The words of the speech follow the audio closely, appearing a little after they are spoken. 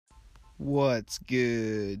What's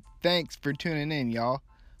good? Thanks for tuning in, y'all.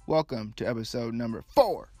 Welcome to episode number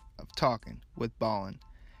 4 of Talking with Ballin.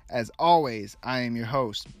 As always, I am your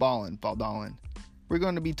host, Ballin Baldallin. We're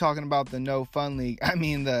going to be talking about the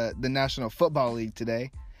the National Football League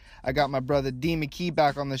today. I got my brother D McKee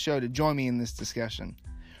back on the show to join me in this discussion.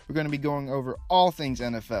 We're going to be going over all things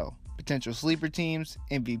NFL, potential sleeper teams,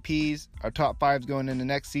 MVPs, our top 5s going into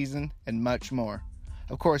next season, and much more.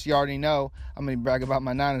 Of course, you already know I'm going to brag about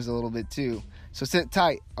my Niners a little bit too. So sit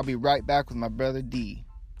tight. I'll be right back with my brother D.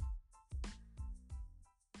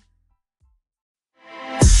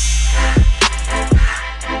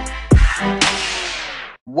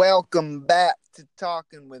 Welcome back to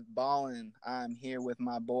Talking with Ballin. I'm here with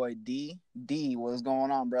my boy D. D, what's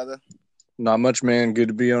going on, brother? Not much, man. Good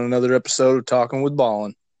to be on another episode of Talking with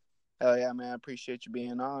Ballin. Hell yeah, man. I appreciate you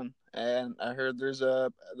being on. And I heard there's a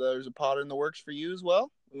pod in the works for you as well.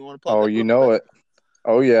 We want to plug you know it.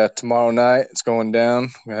 Oh, yeah. Tomorrow night, it's going down.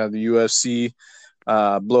 We have the UFC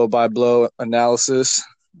blow-by-blow analysis.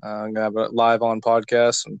 I'm going to have it live on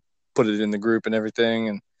podcast and put it in the group and everything.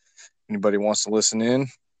 And anybody wants to listen in,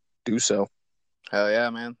 do so. Hell yeah,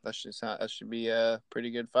 man. That should be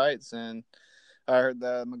pretty good fights. And I heard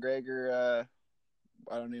the McGregor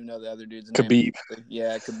I don't even know the other dude's name. Khabib.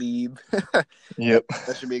 Yeah, Khabib. Yep.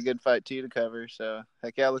 That should be a good fight, too, to cover. So,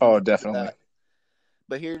 heck yeah. Definitely.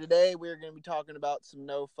 But here today, we're going to be talking about some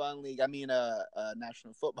National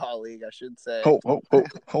Football League, I should say.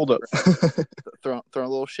 Hold up. Throw a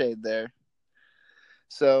little shade there.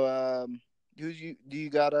 So, do you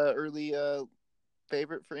got a early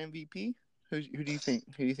favorite for MVP? Who do you think?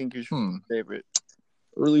 Who do you think is your favorite?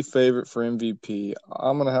 Early favorite for MVP.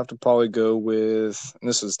 I'm going to have to probably go with, and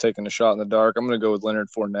this is taking a shot in the dark, I'm going to go with Leonard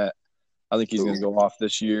Fournette. I think he's going to go off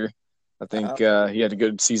this year. I think he had a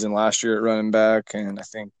good season last year at running back, and I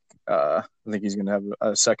think he's going to have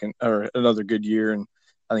a second or another good year, and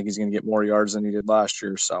I think he's going to get more yards than he did last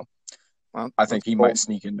year. So I think he might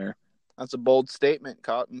sneak in there. That's a bold statement,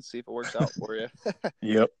 Cotton. See if it works out for you.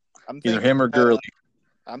 Yep. Either him or Gurley.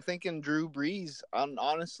 I'm thinking Drew Brees.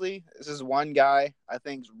 Honestly, this is one guy I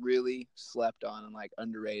think's really slept on and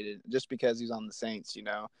underrated, just because he's on the Saints.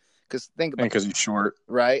 Because because he's short,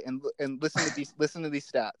 right? And listen to these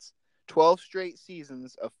stats: 12 straight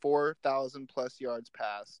seasons of 4,000 plus yards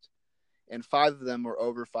passed, and 5 of them were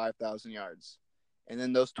over 5,000 yards. And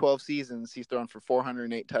then those 12 seasons, he's thrown for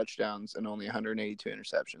 408 touchdowns and only 182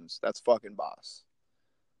 interceptions. That's fucking boss.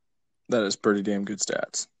 That is pretty damn good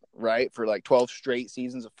stats. Right, for 12 straight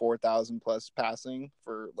seasons of 4,000 plus passing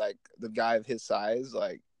for the guy of his size,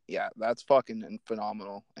 yeah, that's fucking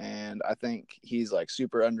phenomenal. And I think he's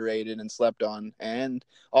super underrated and slept on. And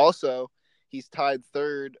also, he's tied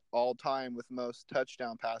third all time with most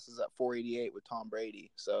touchdown passes at 488 with Tom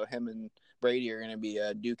Brady. So him and Brady are going to be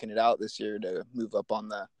duking it out this year to move up on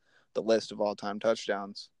the list of all time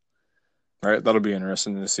touchdowns. All right, that'll be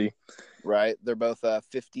interesting to see. Right, they're both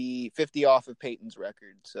 50 off of Peyton's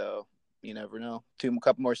record, so you never know. A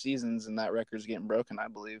couple more seasons, and that record's getting broken, I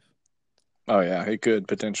believe. Oh yeah, it could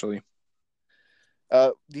potentially.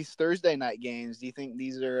 These Thursday night games, do you think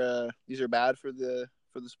these are bad for the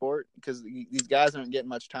sport? Because these guys aren't getting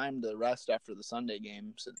much time to rest after the Sunday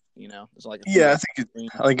games. It's I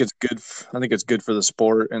think it's good. I think it's good for the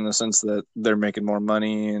sport in the sense that they're making more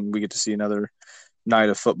money, and we get to see another night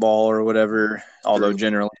of football or whatever. Although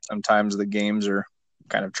generally sometimes the games are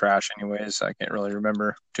kind of trash anyways. I can't really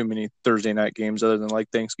remember too many Thursday night games other than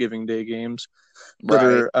Thanksgiving Day games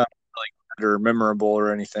that are memorable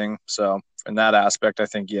or anything. So in that aspect, I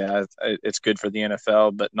think, it's good for the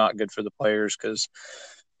NFL, but not good for the players, because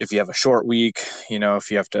if you have a short week,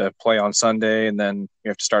 if you have to play on Sunday and then you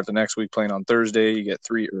have to start the next week playing on Thursday, you get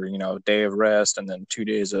a day of rest and then 2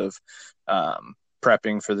 days of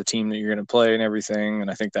prepping for the team that you're going to play and everything.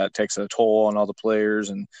 And I think that takes a toll on all the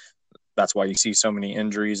players. And that's why you see so many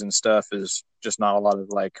injuries and stuff, is just not a lot of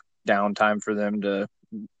downtime for them to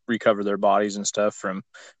recover their bodies and stuff from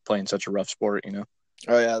playing such a rough sport,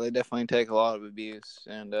 Oh yeah, they definitely take a lot of abuse.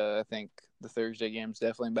 And I think the Thursday game's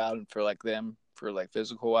definitely bad for them for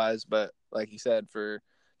physical wise. But like you said, for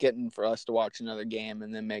us to watch another game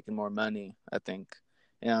and then making more money, I think,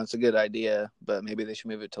 it's a good idea, but maybe they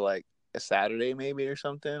should move it to a Saturday maybe or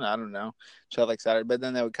something. I don't know. So Saturday, but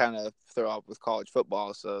then they would kind of throw up with college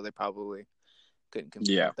football, so they probably couldn't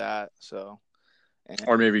compete with that. So,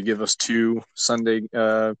 or maybe give us 2 Sunday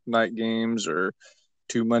night games or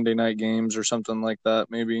 2 Monday night games or something like that.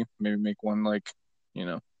 Maybe make one a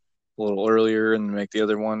little earlier and make the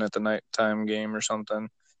other one at the nighttime game or something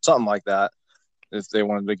like that. If they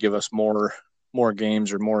wanted to give us more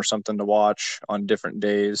games or more something to watch on different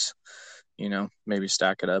days, maybe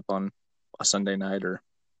stack it up on Sunday night or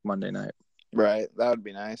Monday night. Right, that would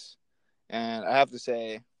be nice. And I have to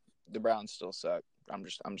say, the Browns still suck. I'm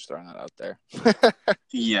just throwing that out there.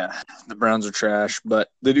 Yeah, the Browns are trash, but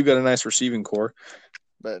they do got a nice receiving core.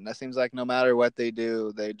 But that seems like no matter what they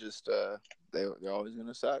do, they just they're always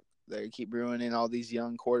gonna suck. They keep ruining all these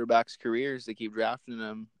young quarterbacks' careers. They keep drafting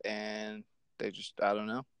them, and they just I don't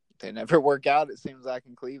know. They never work out. It seems like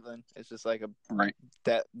in Cleveland, it's just like a Right.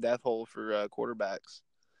 death hole for quarterbacks.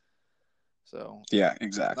 So Yeah,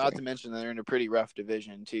 exactly. not to mention they're in a pretty rough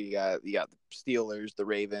division too. You got the Steelers, the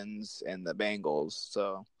Ravens, and the Bengals.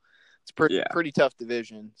 So it's pretty tough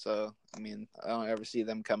division. So I mean, I don't ever see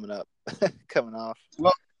them coming up, coming off.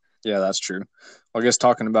 Well, yeah, that's true. Well, I guess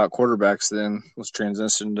talking about quarterbacks, then let's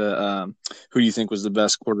transition to who do you think was the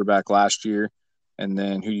best quarterback last year, and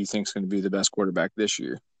then who do you think is going to be the best quarterback this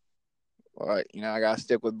year? All right, I gotta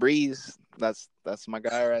stick with Breeze. That's my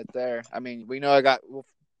guy right there. I mean, we know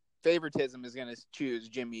favoritism is gonna choose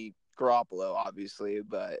Jimmy Garoppolo, obviously,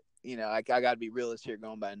 but I got to be realistic here,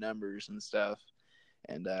 going by numbers and stuff.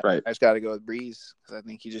 And Right. I just got to go with Breeze because I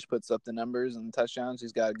think he just puts up the numbers and the touchdowns.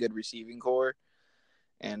 He's got a good receiving core,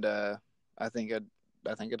 and I think I'd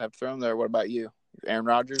have to throw him there. What about you, Aaron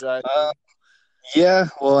Rodgers? Yeah,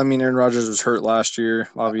 well, I mean, Aaron Rodgers was hurt last year,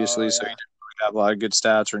 obviously, so he Yeah. didn't really have a lot of good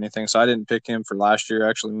stats or anything. So I didn't pick him for last year. I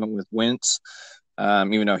actually went with Wentz,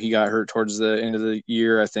 even though he got hurt towards the end of the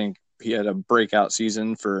year. I think he had a breakout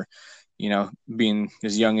season for, being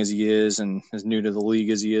as young as he is and as new to the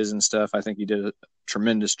league as he is and stuff. I think he did a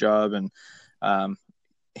tremendous job, and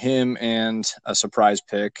him and a surprise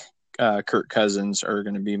pick, Kirk Cousins, are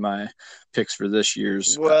going to be my picks for this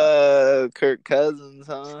year's. Whoa, Kirk Cousins,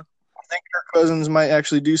 huh? I think Kirk Cousins might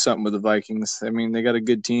actually do something with the Vikings. I mean, they got a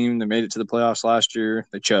good team. They made it to the playoffs last year.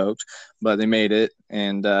 They choked, but they made it.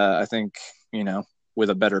 And I think, with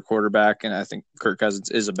a better quarterback, and I think Kirk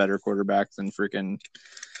Cousins is a better quarterback than freaking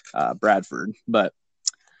Bradford. But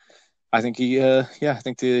I think he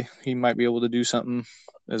might be able to do something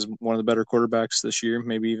as one of the better quarterbacks this year.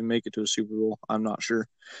 Maybe even make it to a Super Bowl. I'm not sure.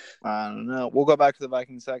 I don't know. We'll go back to the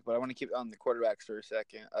Vikings sec, but I want to keep on the quarterbacks for a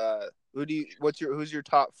second. Who's your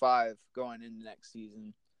top 5 going into next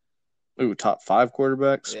season? Ooh, top 5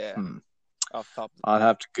 quarterbacks? Yeah. Off the top. I'd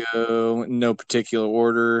have to go in no particular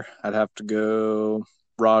order. I'd have to go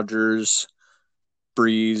Rodgers,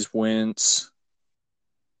 Breeze, Wentz,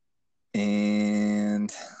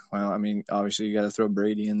 and obviously you got to throw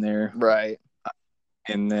Brady in there, Right?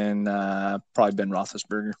 And then probably Ben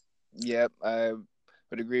Roethlisberger. Yep, I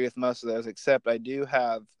would agree with most of those, except I do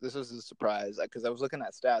have – this was a surprise because I was looking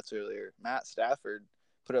at stats earlier. Matt Stafford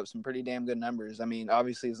put up some pretty damn good numbers. I mean,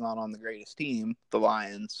 obviously he's not on the greatest team, the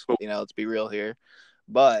Lions. Let's be real here.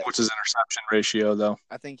 But what's his interception ratio, though?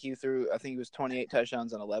 I think he was 28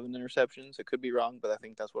 touchdowns and 11 interceptions. It could be wrong, but I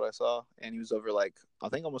think that's what I saw. And he was over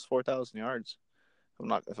almost 4,000 yards, if I'm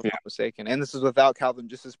not mistaken. And this is without Calvin,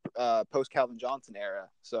 just his post Calvin Johnson era.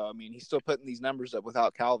 So I mean, he's still putting these numbers up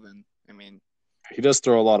without Calvin. I mean, he does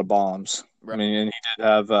throw a lot of bombs. Right. I mean, and he did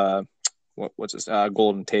have what's his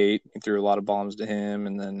Golden Tate. He threw a lot of bombs to him,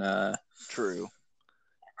 and then true.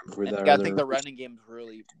 I think the running game is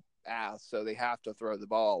really ass, so they have to throw the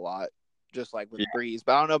ball a lot, just like with Breeze.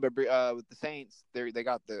 But I don't know, but with the Saints, they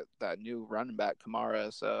got that new running back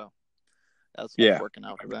Kamara, so that's working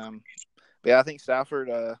out for them. But yeah, I think Stafford,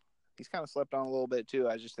 he's kind of slept on a little bit too.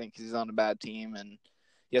 I just think he's on a bad team and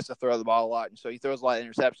he has to throw the ball a lot, and so he throws a lot of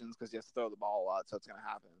interceptions because he has to throw the ball a lot, so it's going to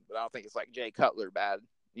happen. But I don't think it's like Jay Cutler bad,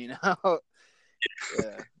 Yeah,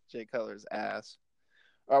 Jay Cutler's ass.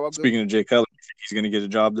 All right, speaking of Jay Cutler, he's going to get a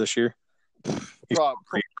job this year.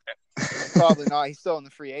 Probably not. He's still in the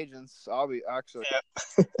free agents. I'll be actually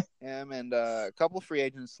him and a couple free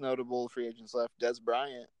agents, notable free agents left. Des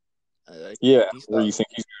Bryant. Where do you think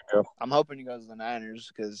he's going to go? I'm hoping he goes to the Niners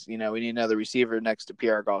because we need another receiver next to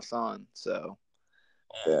Pierre Garçon. So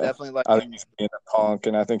definitely I think he's being a punk,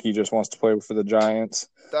 and I think he just wants to play for the Giants.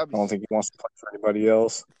 I don't think he wants to play for anybody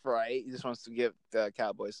else. Right. He just wants to give the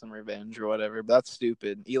Cowboys some revenge or whatever. But that's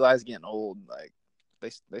stupid. Eli's getting old. Like they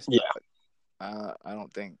I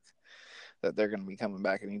don't think that they're going to be coming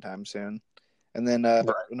back anytime soon. And then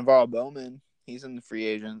Navarro Bowman, he's in the free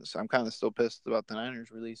agents. I'm kind of still pissed about the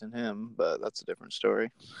Niners releasing him, but that's a different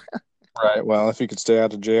story. Right. Well, if he could stay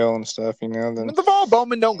out of jail and stuff, then Navarro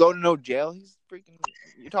Bowman don't go to no jail. He's freaking.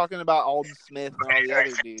 You're talking about Alden Smith and all the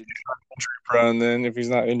other dudes. Injury prone, then if he's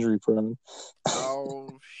not injury prone.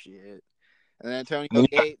 Oh shit! And then Antonio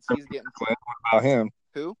Gates, he's getting. What about him?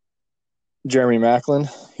 Who? Jeremy Maclin.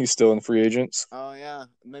 He's still in free agents. Oh yeah,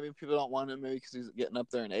 maybe people don't want him maybe because he's getting up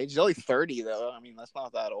there in age. He's only 30 though. I mean, that's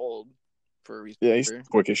not that old. for a Yeah, he's receiver.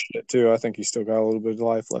 quick as shit too. I think he's still got a little bit of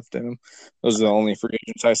life left in him. Those are the only free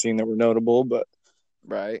agents I've seen that were notable. But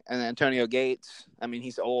Right. And Antonio Gates, I mean,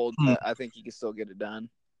 he's old, but I think he can still get it done.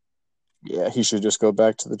 yeah, he should just go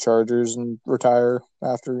back to the Chargers and retire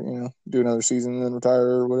after, do another season and then retire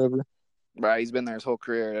or whatever. Right. He's been there his whole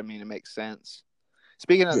career. I mean, it makes sense.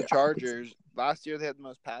 Speaking of the Yeah. Chargers, last year they had the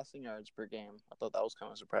most passing yards per game. I thought that was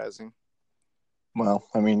kind of surprising. Well,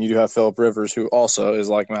 I mean, you do have Philip Rivers, who also is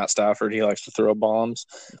like Matt Stafford. He likes to throw bombs,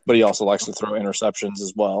 but he also likes to throw interceptions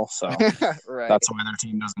as well. So Right. that's why their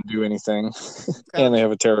team doesn't do anything. Kind And of, they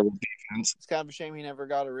have a terrible defense. it's kind of a shame he never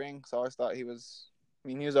got a ring. So I always thought he was. I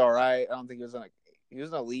mean, he was all right. I don't think he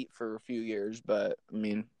was an elite for a few years, but I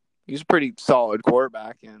mean, he was a pretty solid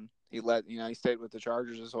quarterback, and he stayed with the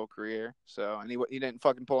Chargers his whole career. So and he didn't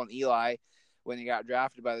fucking pull an Eli when he got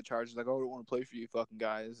drafted by the Chargers. Like, oh, I don't want to play for you, fucking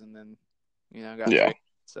guys, and then got traded.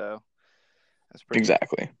 So that's pretty.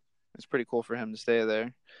 Exactly. It's pretty cool for him to stay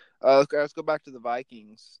there. Let's go back to the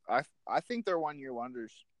Vikings. I think they're 1-year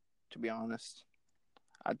wonders, to be honest.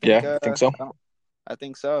 I think so. I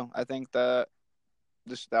think so. I think that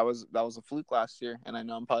that was a fluke last year, and I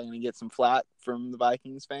know I'm probably going to get some flack from the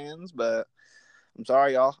Vikings fans, but I'm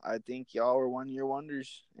sorry, y'all. I think y'all were 1-year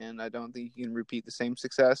wonders, and I don't think you can repeat the same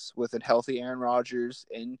success with a healthy Aaron Rodgers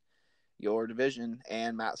in your division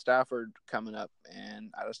and Matt Stafford coming up.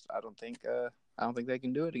 And I don't think they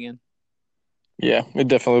can do it again. Yeah, it'd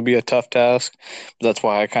definitely be a tough task. That's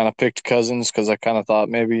why I kind of picked Cousins, because I kind of thought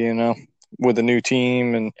maybe, with a new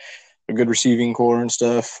team and a good receiving core and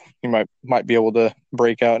stuff, he might be able to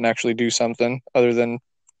break out and actually do something other than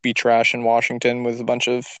be trash in Washington with a bunch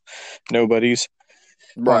of nobodies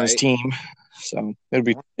on his team. So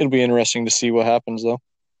it'll be interesting to see what happens though.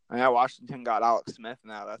 Yeah, Washington got Alex Smith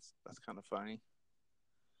now. That's kind of funny.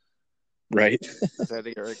 Right. They had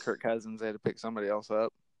to get rid of Kirk Cousins. They had to pick somebody else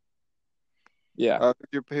up. Yeah.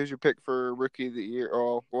 Who's your pick for rookie of the year?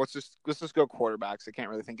 Oh, well, let's just go quarterbacks. I can't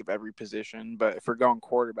really think of every position, but if we're going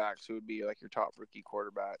quarterbacks, who would be like your top rookie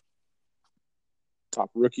quarterback? Top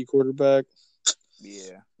rookie quarterback?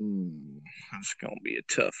 Yeah. That's going to be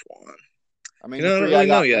a tough one. I mean, I don't really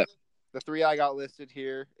know yet. The three I got listed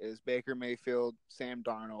here is Baker Mayfield, Sam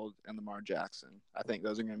Darnold, and Lamar Jackson. I think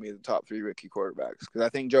those are going to be the top three rookie quarterbacks because I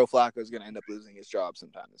think Joe Flacco is going to end up losing his job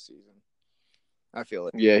sometime this season. I feel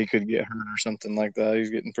it. Yeah, he could get hurt or something like that. He's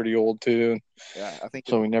getting pretty old too. Yeah, I think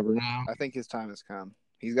so. We never know. I think his time has come.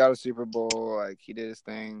 He's got a Super Bowl. Like he did his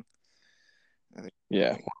thing.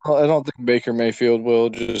 Yeah, well, I don't think Baker Mayfield will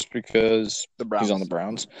just because he's on the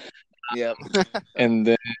Browns. Yep. And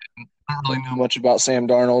then I don't really know much about Sam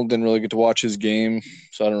Darnold. Didn't really get to watch his game,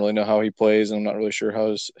 so I don't really know how he plays. I'm not really sure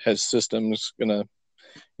how his system's gonna,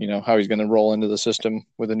 how he's gonna roll into the system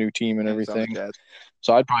with a new team and everything.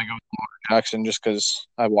 So I'd probably go with Lamar Jackson just because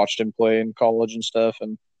I watched him play in college and stuff,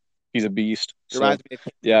 and he's a beast. So, I'd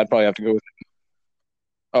probably have to go with him.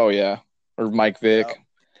 Oh yeah, or Mike Vick.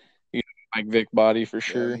 Yep. Mike Vick body for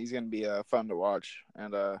sure. Yeah, he's gonna be fun to watch,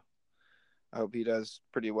 and I hope he does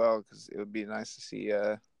pretty well because it would be nice to see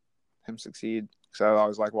him succeed. Because I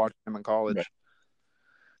always like watching him in college. Right.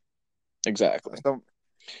 Exactly. So,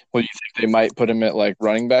 well, you think they might put him at like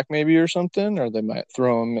running back maybe or something, or they might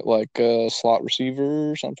throw him at like a slot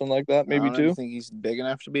receiver or something like that maybe too? Do you think he's big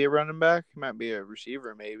enough to be a running back? He might be a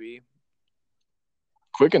receiver maybe.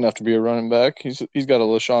 Quick enough to be a running back. He's got a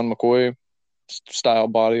LaShawn McCoy style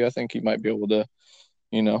body. I think he might be able to,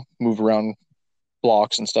 move around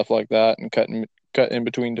blocks and stuff like that and cut in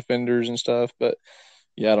between defenders and stuff. But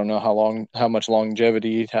yeah, I don't know how much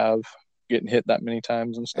longevity he'd have getting hit that many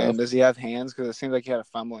times and stuff. And does he have hands? Because it seems like he had a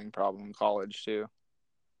fumbling problem in college too.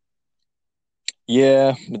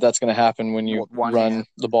 Yeah, but that's going to happen when you run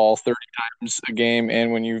the ball 30 times a game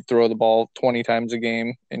and when you throw the ball 20 times a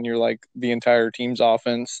game and you're like the entire team's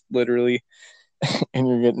offense, literally, and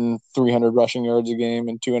you're getting 300 rushing yards a game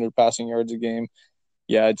and 200 passing yards a game.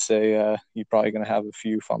 Yeah, I'd say you're probably going to have a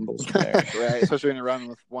few fumbles in there. Right, especially when you're running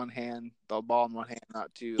with one hand, the ball in one hand,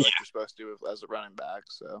 not two like you're supposed to as a running back.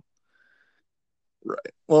 So. Right.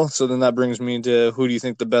 Well, so then that brings me to who do you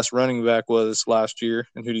think the best running back was last year,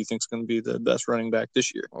 and who do you think is going to be the best running back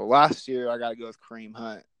this year? Well, last year I got to go with Kareem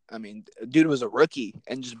Hunt. I mean, dude was a rookie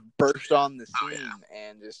and just burst on the scene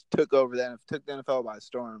and just took the NFL by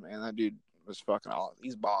storm. And that dude was fucking awesome.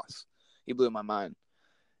 He's boss. He blew my mind.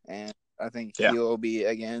 And I think he'll be,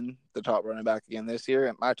 again, the top running back again this year.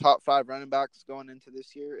 And my top 5 running backs going into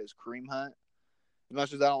this year is Kareem Hunt. As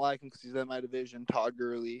much as I don't like him because he's in my division, Todd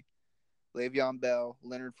Gurley, Le'Veon Bell,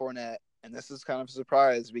 Leonard Fournette, and this is kind of a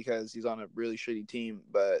surprise because he's on a really shitty team,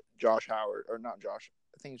 but Josh Howard, or not Josh,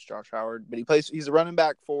 I think it's Josh Howard, but he's a running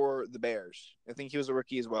back for the Bears. I think he was a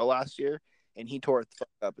rookie as well last year, and he tore it the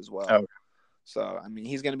fuck up as well. Oh. So I mean,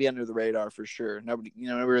 he's going to be under the radar for sure. Nobody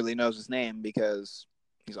really knows his name because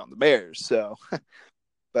he's on the Bears. So,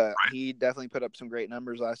 but he definitely put up some great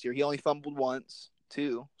numbers last year. He only fumbled once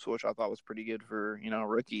too, so which I thought was pretty good for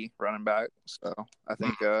rookie running back. So I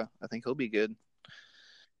think he'll be good.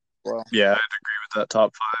 Well, yeah, I'd agree with that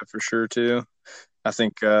top 5 for sure too. I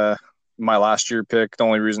think my last year pick, the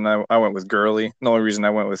only reason I went with Gurley, the only reason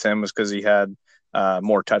I went with him was because he had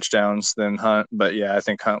more touchdowns than Hunt. But yeah, I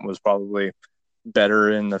think Hunt was probably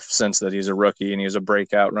better in the sense that he's a rookie and he's a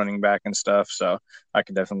breakout running back and stuff. So I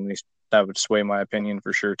could definitely, that would sway my opinion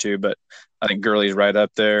for sure too. But I think Gurley's right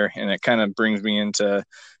up there, and it kind of brings me into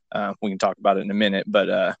we can talk about it in a minute.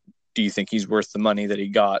 But do you think he's worth the money that he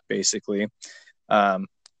got, basically?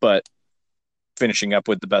 But finishing up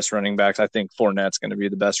with the best running backs, I think Fournette's going to be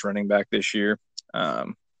the best running back this year.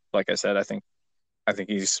 Like I said, I think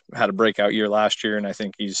he's had a breakout year last year, and I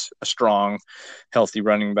think he's a strong, healthy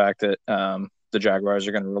running back that the Jaguars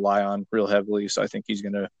are going to rely on real heavily. So I think he's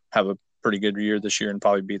going to have a pretty good year this year and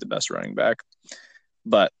probably be the best running back.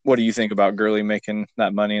 But what do you think about Gurley making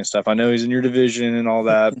that money and stuff? I know he's in your division and all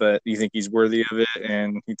that, but do you think he's worthy of it,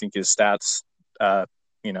 and you think his stats,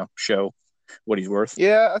 show what he's worth?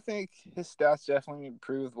 Yeah, I think his stats definitely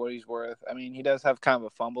prove what he's worth. I mean, he does have kind of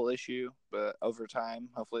a fumble issue, but over time,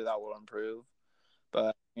 hopefully that will improve.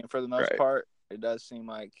 But for the most part, it does seem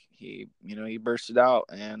like he bursted out,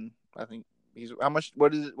 and I think he's how much?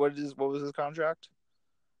 What was his contract?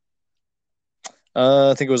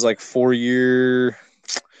 I think it was like 4-year.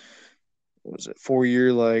 What was it?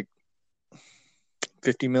 4-year, like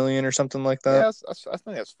 $50 million or something like that. Yeah, I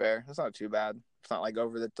think that's fair. That's not too bad. It's not like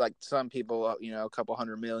over the like some people, a couple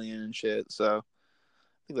 $100 million and shit. So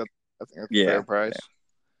I think that's a fair price.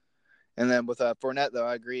 Yeah. And then with Fournette, though,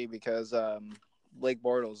 I agree because Blake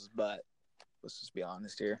Bortles' butt. Let's just be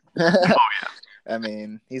honest here. Oh yeah. I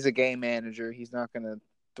mean, he's a game manager. He's not going to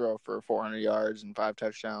throw for 400 yards and 5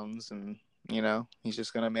 touchdowns, and he's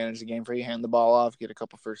just going to manage the game for you, hand the ball off, get a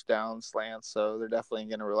couple first downs, slants. So they're definitely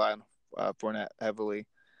going to rely on Fournette heavily.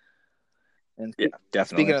 And yeah,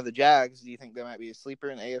 definitely. Speaking of the Jags, do you think they might be a sleeper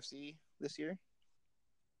in the AFC this year?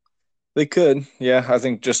 They could, yeah. I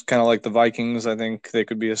think just kind of like the Vikings, I think they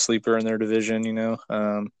could be a sleeper in their division.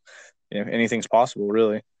 Anything's possible,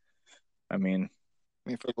 really. I mean,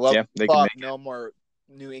 for the love they can make no more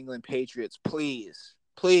New England Patriots, please,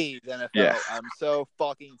 NFL. Yeah. I'm so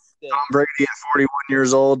fucking sick. Tom Brady at 41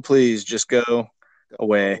 years old, please just go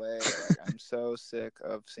away. Like, I'm so sick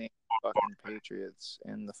of seeing fucking Patriots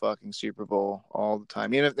in the fucking Super Bowl all the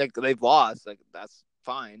time. Even if they've lost, like that's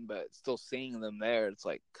fine, but still seeing them there, it's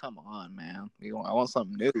like, come on, man. I want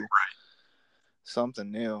something new. Right. Something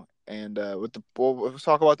new. And let's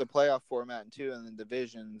talk about the playoff format too, and the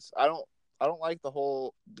divisions. I don't like the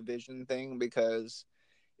whole division thing because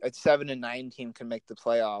a 7 and 9 team can make the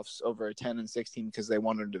playoffs over a 10 and 6 team because they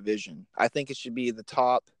won a division. I think it should be the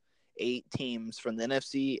top 8 teams from the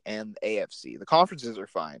NFC and the AFC. The conferences are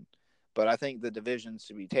fine, but I think the divisions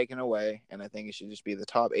should be taken away, and I think it should just be the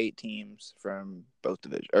top 8 teams from both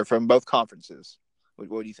divisions or from both conferences.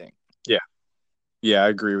 What do you think? Yeah, I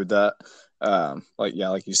agree with that.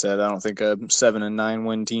 Like you said, I don't think a 7 and 9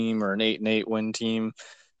 win team or an 8 and 8 win team.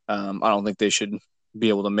 I don't think they should be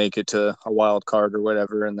able to make it to a wild card or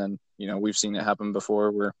whatever. And then, we've seen it happen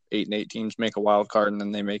before where 8 and 8 teams make a wild card and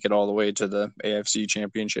then they make it all the way to the AFC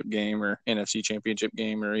championship game or NFC championship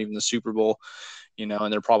game or even the Super Bowl,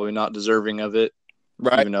 and they're probably not deserving of it,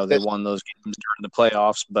 right? Even though they won those games during the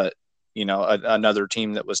playoffs. But, another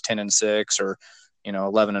team that was 10 and 6 or,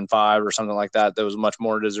 11 and 5 or something like that was much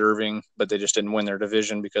more deserving, but they just didn't win their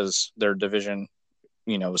division because their division,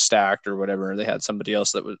 was stacked or whatever. They had somebody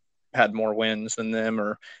else that had more wins than them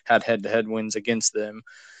or had head-to-head wins against them.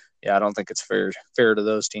 Yeah, I don't think it's fair to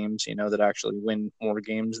those teams, that actually win more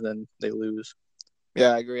games than they lose.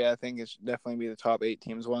 Yeah, I agree. I think it should definitely be the top 8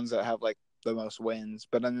 teams, ones that have like the most wins.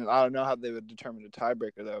 But then I don't know how they would determine a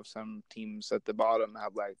tiebreaker though. If some teams at the bottom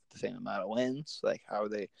have like the same amount of wins, like how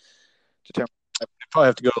would they determine? They probably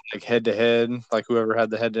have to go like head-to-head, like whoever had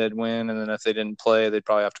the head-to-head win, and then if they didn't play, they'd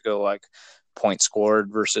probably have to go like points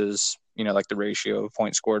scored versus like the ratio of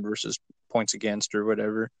points scored versus points against or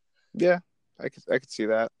whatever. Yeah, I could see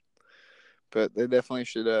that, but they definitely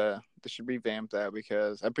should they should revamp that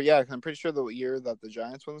because I'm pretty sure the year that the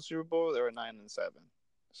Giants won the Super Bowl they were 9 and 7.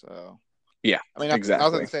 So yeah, I mean, exactly.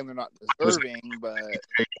 I'm not saying they're not deserving, but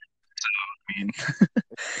I mean,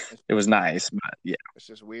 it was nice, but yeah, it's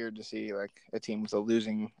just weird to see like a team with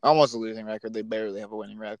almost a losing record. They barely have a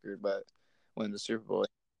winning record, but win the Super Bowl.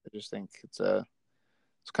 I just think it's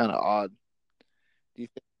kind of odd. Do you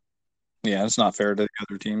think? Yeah, it's not fair to the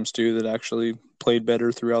other teams too that actually played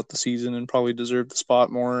better throughout the season and probably deserved the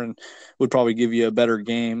spot more and would probably give you a better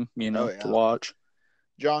game, Oh to yeah. watch.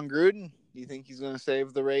 John Gruden, do you think he's going to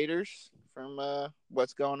save the Raiders from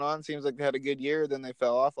what's going on? Seems like they had a good year, then they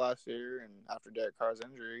fell off last year, and after Derek Carr's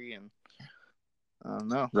injury, and I don't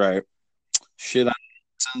know. Right. Shit,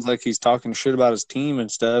 sounds like he's talking shit about his team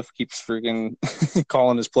and stuff. Keeps freaking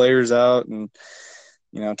calling his players out and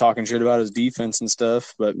talking shit about his defense and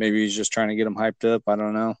stuff. But maybe he's just trying to get them hyped up. I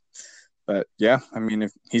don't know. But yeah, I mean,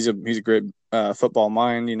 if he's a great football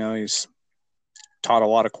mind. He's taught a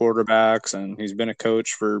lot of quarterbacks and he's been a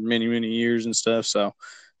coach for many years and stuff. So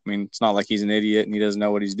I mean, it's not like he's an idiot and he doesn't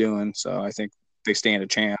know what he's doing. So I think they stand a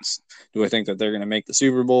chance. Do I think that they're going to make the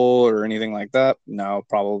Super Bowl or anything like that? No,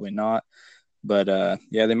 probably not. But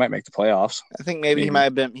yeah, they might make the playoffs. I think maybe he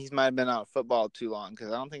might have been out of football too long,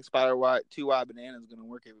 because I don't think Spider White 2Y Banana is going to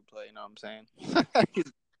work every play. You know what I'm saying? I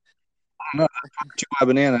don't know. 2Y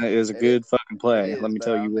Banana is a good fucking play. Let me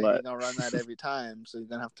tell you what. He's going to run that every time, so he's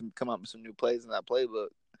going to have to come up with some new plays in that playbook.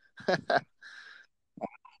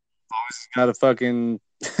 Always got a fucking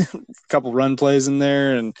couple run plays in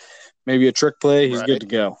there and maybe a trick play. He's good to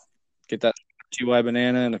go. Get that 2Y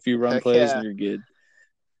Banana and a few run plays and you're good.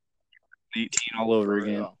 18 all over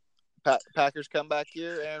again. Packers come back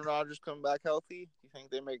here. Aaron Rodgers come back healthy. You think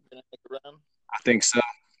they're going to make a run? I think so.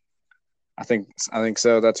 I think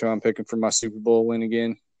so. That's who I'm picking for my Super Bowl win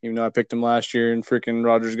again. Even though I picked him last year and freaking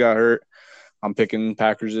Rodgers got hurt, I'm picking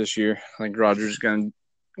Packers this year. I think Rodgers is gonna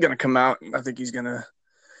come out. I think he's gonna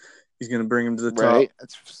bring him to the top.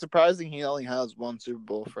 It's surprising he only has one Super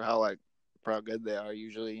Bowl for how good they are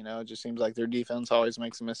usually. It just seems like their defense always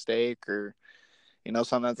makes a mistake, or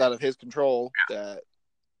something that's out of his control that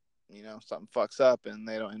something fucks up and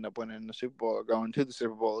they don't end up winning the Super Bowl or going to the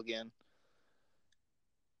Super Bowl again.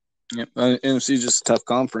 Yep, NFC is just a tough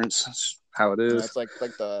conference. That's how it is. It's like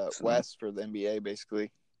the West for the NBA, basically.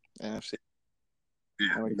 NFC. Yeah,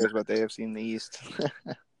 nobody cares about the AFC and the East.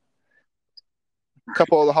 A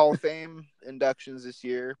couple of the Hall of Fame inductions this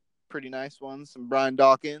year, pretty nice ones. Some Brian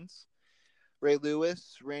Dawkins, Ray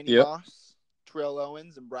Lewis, Randy Moss, Terrell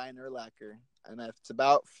Owens, and Brian Urlacher. And it's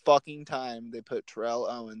about fucking time they put Terrell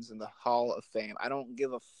Owens in the Hall of Fame. I don't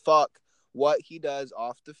give a fuck what he does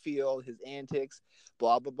off the field, his antics,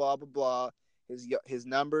 blah, blah, blah, blah, blah. His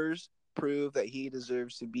numbers prove that he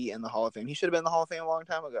deserves to be in the Hall of Fame. He should have been in the Hall of Fame a long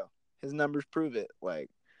time ago. His numbers prove it.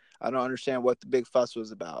 I don't understand what the big fuss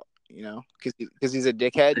was about, because he's a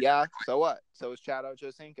dickhead. Yeah, so what? So is Chad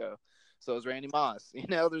Ochocinco. So is Randy Moss.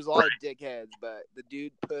 There's a lot of dickheads, but the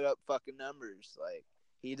dude put up fucking numbers.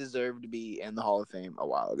 He deserved to be in the Hall of Fame a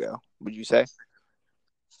while ago. Would you say? Exactly.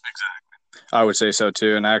 I would say so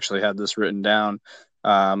too. And I actually had this written down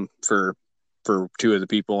for two of the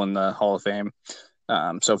people in the Hall of Fame.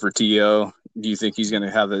 So for T.O., do you think he's going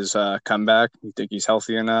to have his comeback? Do you think he's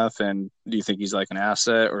healthy enough? And do you think he's like an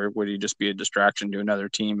asset, or would he just be a distraction to another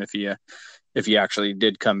team if he actually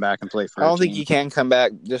did come back and play for a team? I don't think he can come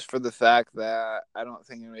back, just for the fact that I don't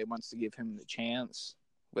think anybody wants to give him the chance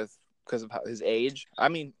because of his age. I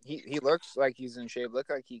mean, he looks like he's in shape. Look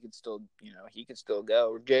like he could still,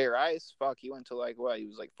 go. Jay Rice, fuck, he went to he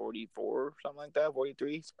was 44 or something like that,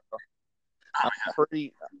 43. So I'm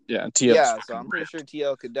pretty, so I'm pretty sure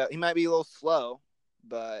TL could. He might be a little slow,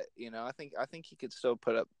 but I think he could still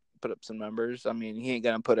put up some numbers. I mean, he ain't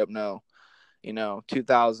gonna put up no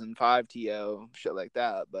 2005 TO shit like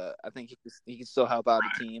that, but I think he can still help out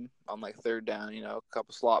a team on third down, a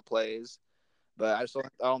couple slot plays. But I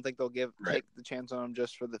don't think they'll take the chance on him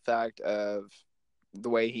just for the fact of the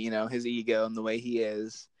way he, his ego and the way he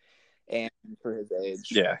is, and for his age.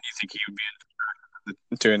 Yeah, you think he would be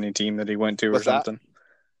to any team that he went to or something?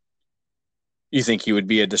 You think he would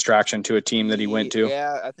be a distraction to a team that he went to?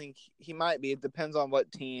 Yeah, I think he might be. It depends on what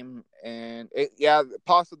team, and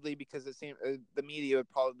possibly, because it seems the media would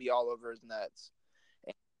probably be all over his nuts.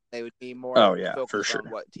 They would be more focused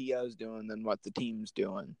on what T.O.'s doing than what the team's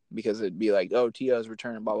doing, because it'd be like, oh, T.O.'s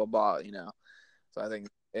returning, blah, blah, blah, So I think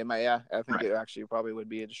it might, it actually probably would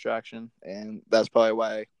be a distraction, and that's probably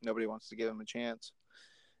why nobody wants to give him a chance.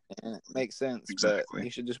 And it makes sense, but he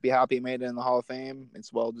should just be happy he made it in the Hall of Fame.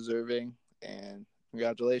 It's well-deserving, and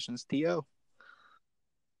congratulations, T.O.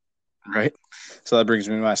 Right. So that brings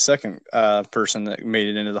me to my second person that made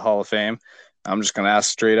it into the Hall of Fame. I'm just going to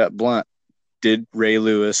ask straight up blunt. Did Ray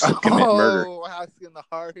Lewis commit murder? Oh, asking the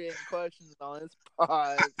hard-hitting questions on this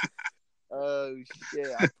pod. Oh, shit.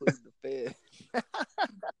 I plead the fifth.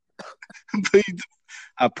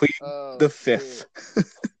 I plead the fifth.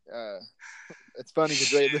 It's funny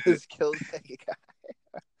because Ray Lewis killed that guy.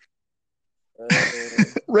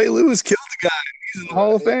 Ray Lewis killed the guy. He's in the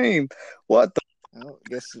Hall of Fame. What the? Well, I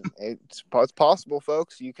guess it's possible,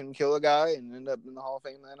 folks. You can kill a guy and end up in the Hall of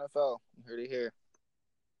Fame in the NFL. Heard it here.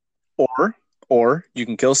 Or you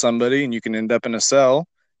can kill somebody and you can end up in a cell,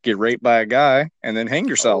 get raped by a guy, and then hang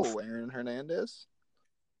yourself. Oh, Aaron Hernandez.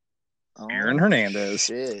 Aaron Hernandez.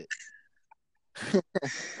 Shit.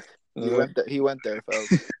 He went there,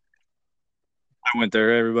 folks. I went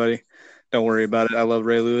there, everybody. Don't worry about it. I love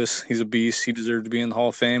Ray Lewis. He's a beast. He deserved to be in the Hall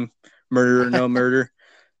of Fame. Murder or no murder.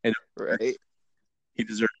 Right. He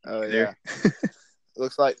deserved to be there.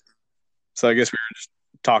 Looks like. So I guess we were just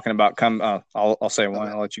talking about I'll say one.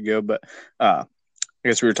 Okay. I'll let you go. But I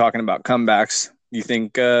guess we were talking about comebacks. Do you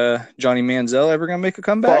think Johnny Manziel ever gonna make a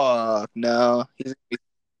comeback? Fuck no.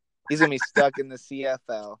 He's gonna be stuck in the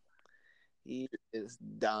CFL. He is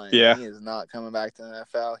done. Yeah. He is not coming back to the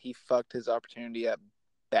NFL. He fucked his opportunity up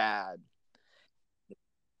bad.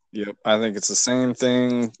 Yep. I think it's the same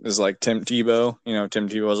thing as like Tim Tebow. You know, Tim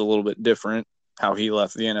Tebow is a little bit different how he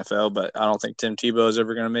left the NFL, but I don't think Tim Tebow is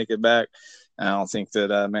ever going to make it back. And I don't think that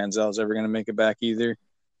Manziel is ever going to make it back either.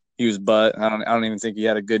 He was I don't even think he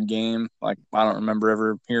had a good game. Like, I don't remember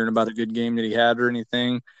ever hearing about a good game that he had or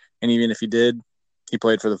anything. And even if he did, he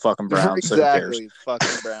played for the fucking Browns. Exactly, so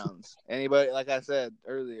fucking Browns. Anybody, like I said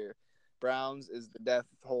earlier, Browns is the death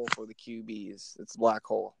hole for the QBs. It's a black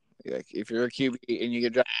hole. Like, if you're a QB and you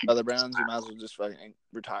get drafted by the Browns, you might as well just fucking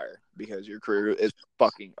retire because your career is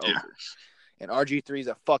fucking over. Yeah. And RG3 is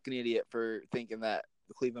a fucking idiot for thinking that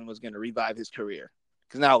Cleveland was going to revive his career.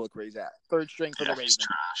 Because now look where he's at. Third string for the Ravens.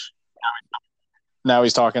 Trash. Now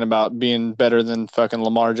he's talking about being better than fucking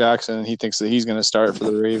Lamar Jackson, and he thinks that he's going to start for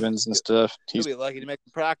the Ravens and stuff. He'll be lucky to make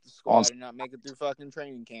the practice squad and not make it through fucking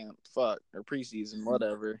training camp. Fuck. Or preseason,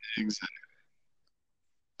 whatever. Exactly.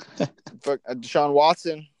 Fuck, Deshaun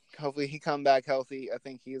Watson. Hopefully he come back healthy. I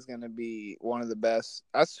think he's going to be one of the best.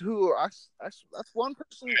 That's one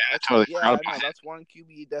person. Yeah, I know. That's one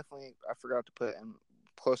QB definitely I forgot to put him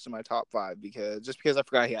close to my top 5 because I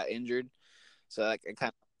forgot he got injured. So like, I kind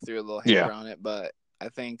of threw a little hair on it, but I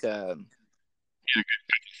think he had a good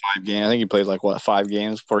 5 games. I think he played like 5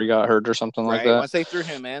 games before he got hurt or something like that. Once they threw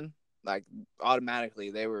him in, like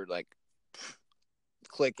automatically they were like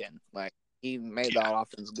clicking. Like he made that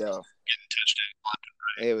offense go.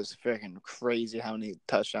 It was freaking crazy how many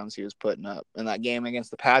touchdowns he was putting up in that game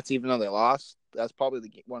against the Pats. Even though they lost, that's probably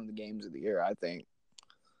one of the games of the year. I think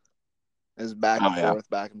is back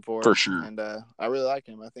and forth for sure. And I really like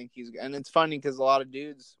him. I think and it's funny because a lot of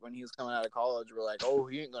dudes when he was coming out of college were like, "Oh,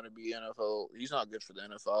 he ain't gonna be NFL. He's not good for the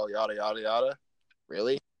NFL." Yada yada yada.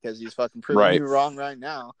 Really? Because he's fucking proving you wrong right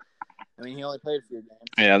now. I mean, he only played a few games.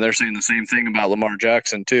 Yeah, they're saying the same thing about Lamar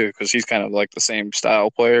Jackson too, because he's kind of like the same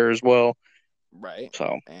style player as well. Right.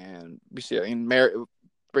 So, and we see,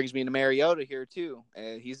 brings me to Mariota here too,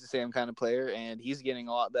 and he's the same kind of player, and he's getting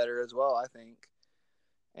a lot better as well, I think.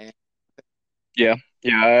 And yeah,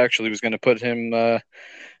 I actually was going to put him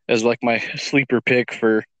as like my sleeper pick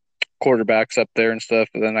for quarterbacks up there and stuff,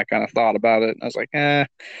 but then I kind of thought about it, and I was like, I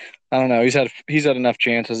don't know. He's had enough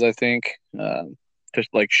chances, I think, to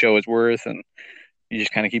like show his worth, and he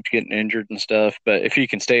just kind of keeps getting injured and stuff. But if he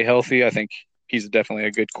can stay healthy, I think he's definitely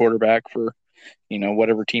a good quarterback for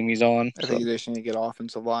whatever team he's on. I think they just need to get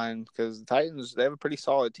offensive line because the Titans, they have a pretty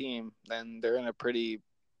solid team, and they're in a pretty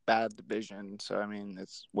bad division. So, I mean,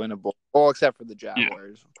 it's winnable. Well, except for the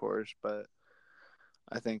Jaguars, of course. But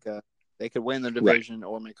I think they could win the division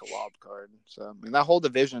or make a wild card. So, I mean, that whole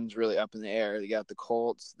division's really up in the air. You got the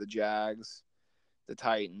Colts, the Jags, the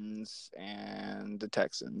Titans, and the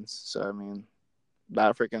Texans. So, I mean,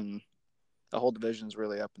 the whole division's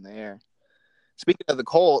really up in the air. Speaking of the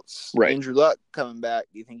Colts, Andrew Luck coming back.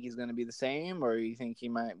 Do you think he's going to be the same, or do you think he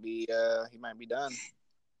might be done?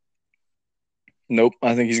 Nope,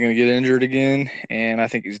 I think he's going to get injured again, and I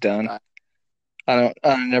think he's done. I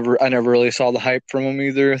never really saw the hype from him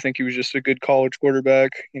either. I think he was just a good college quarterback.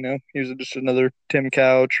 He was just another Tim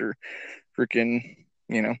Couch or freaking,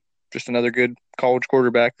 just another good college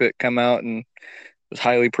quarterback that come out and was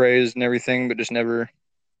highly praised and everything, but just never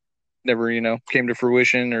came to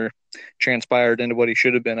fruition or transpired into what he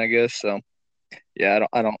should have been, I guess. So yeah,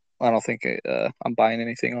 I don't think I'm buying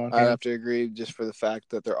anything on him. I have to agree just for the fact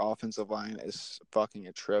that their offensive line is fucking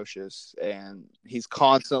atrocious and he's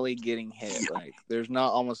constantly getting hit. Like there's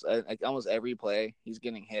not almost every play he's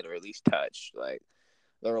getting hit or at least touched. Like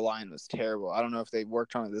their line was terrible. I don't know if they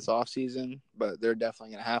worked on it this offseason, but they're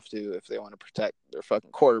definitely going to have to if they want to protect their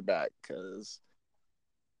fucking quarterback because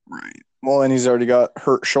Right. Well, and he's already got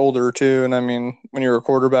hurt shoulder too. And I mean, when you're a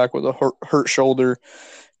quarterback with a hurt shoulder,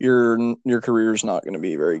 your career is not going to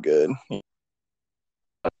be very good.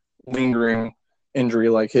 lingering injury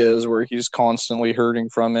like his, where he's constantly hurting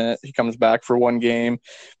from it. He comes back for one game,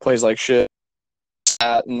 plays like shit,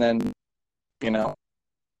 and then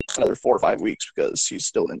another 4 or 5 weeks because he's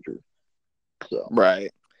still injured. So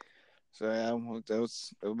Right. So yeah,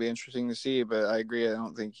 it'll be interesting to see, but I agree. I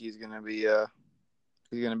don't think he's gonna be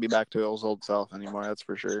back to his old self anymore. That's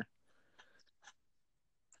for sure.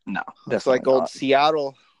 no, Looks like definitely old not.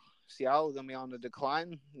 Seattle. Seattle's gonna be on the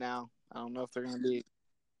decline now. I don't know if they're gonna be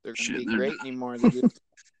great anymore. They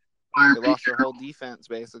lost their whole defense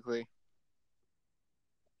basically.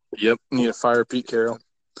 Yep, need to fire Pete Carroll.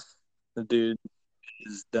 The dude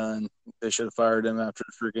is done. They should have fired him after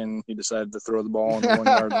freaking he decided to throw the ball on the 1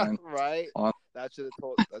 yard line. Right. On. That should have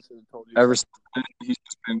told you. Ever since then, he's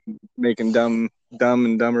just been making dumb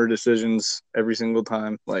and dumber decisions every single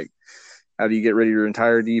time. Like, how do you get rid of your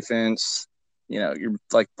entire defense? You're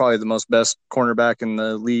like probably the best cornerback in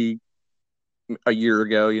the league a year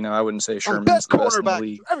ago. I wouldn't say Sherman's the best in the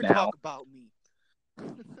league ever now. talk about me.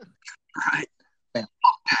 Right. Man,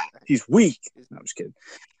 he's weak. No, I'm just kidding.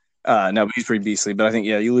 No, but he's pretty beastly. But I think,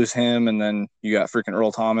 you lose him, and then you got freaking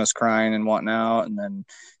Earl Thomas crying and wanting out, and then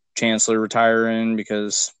Chancellor retiring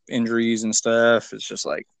because injuries and stuff. It's just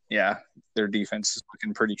like, their defense is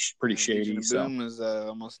looking pretty shady. Legion of Boom is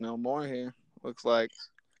almost no more here. Looks like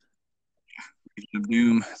Legion of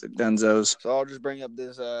Doom, the Denzos. So I'll just bring up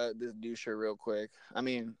this doucher real quick. I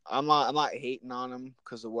mean, I'm not hating on him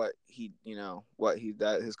because of what he what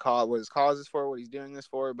his cause is for, what he's doing this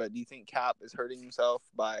for. But do you think Cap is hurting himself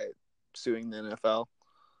by suing the NFL?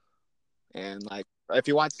 And like, if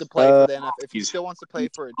he wants to play for the NFL, if he still wants to play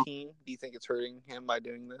for a team, do you think it's hurting him by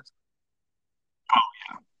doing this? Oh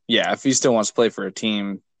yeah. If he still wants to play for a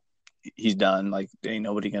team, he's done. Like, ain't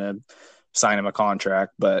nobody gonna sign him a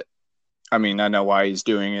contract. But I mean, I know why he's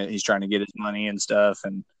doing it. He's trying to get his money and stuff,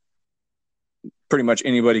 and pretty much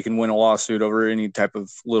anybody can win a lawsuit over any type of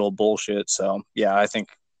little bullshit. So yeah, I think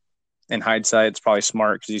in hindsight, it's probably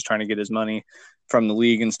smart because he's trying to get his money from the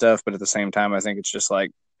league and stuff. But at the same time, I think it's just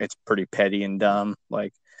like, it's pretty petty and dumb.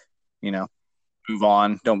 Like, move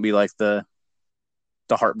on. Don't be like the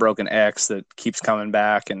heartbroken ex that keeps coming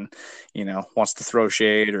back and, wants to throw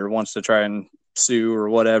shade or wants to try and sue or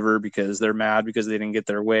whatever because they're mad because they didn't get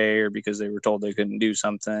their way or because they were told they couldn't do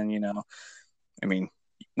something. I mean,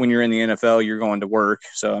 when you're in the NFL, you're going to work.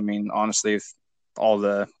 So, I mean, honestly, if all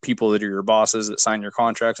the people that are your bosses that sign your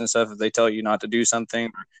contracts and stuff, if they tell you not to do something,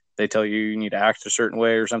 or they tell you need to act a certain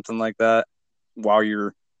way or something like that while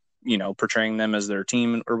you're, portraying them as their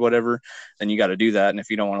team or whatever, then you got to do that. And if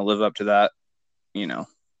you don't want to live up to that,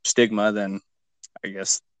 stigma, then I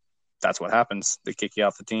guess that's what happens. They kick you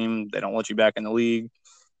off the team. They don't let you back in the league.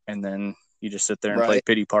 And then you just sit there and play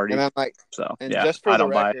pity party. And I'm like, so and yeah, just for the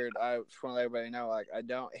record, I just want to let everybody know, like, I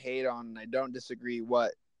don't hate on and I don't disagree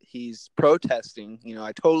what he's protesting.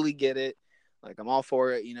 I totally get it. Like, I'm all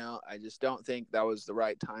for it. I just don't think that was the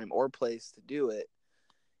right time or place to do it.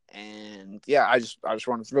 And yeah, I just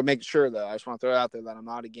want to make sure though. I just want to throw it out there that I'm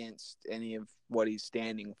not against any of what he's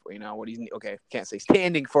standing for. What he's can't say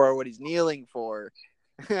standing for, what he's kneeling for.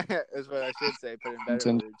 is what I should say, put in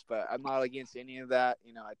better words. But I'm not against any of that.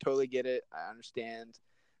 I totally get it. I understand.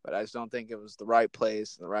 But I just don't think it was the right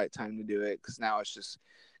place, the right time to do it. Because now it's just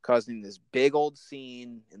causing this big old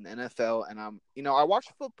scene in the NFL. And I watch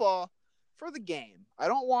football for the game. I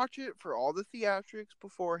don't watch it for all the theatrics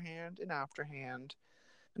beforehand and afterhand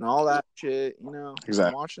and all that shit. Exactly.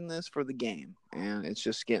 I'm watching this for the game. And it's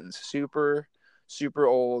just getting super, super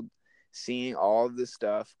old, seeing all of this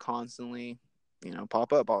stuff constantly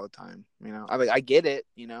pop up all the time. I get it.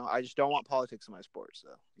 I just don't want politics in my sports,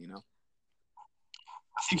 though.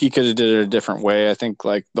 I think he could have did it a different way. I think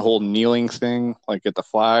like the whole kneeling thing, like at the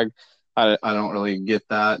flag, I don't really get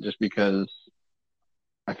that, just because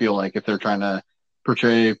I feel like if they're trying to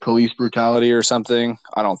portray police brutality or something,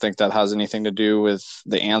 I don't think that has anything to do with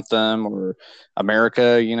the anthem or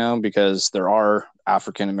America, because there are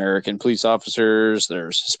African American police officers,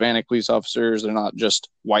 there's Hispanic police officers. They're not just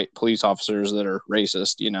white police officers that are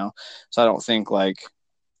racist, So I don't think like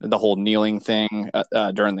the whole kneeling thing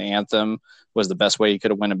during the anthem was the best way he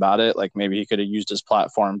could have went about it. Like, maybe he could have used his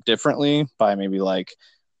platform differently by maybe like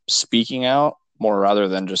speaking out more rather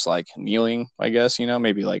than just like kneeling, I guess,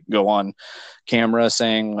 maybe like go on camera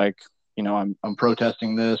saying like, I'm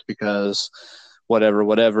protesting this because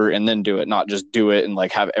whatever, and then do it, not just do it and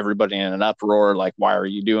like have everybody in an uproar, like, why are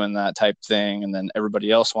you doing that type thing? And then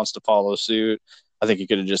everybody else wants to follow suit. I think he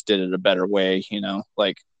could have just did it a better way,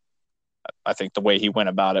 like, I think the way he went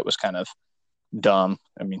about it was kind of dumb.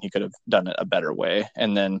 I mean, he could have done it a better way.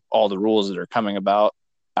 And then all the rules that are coming about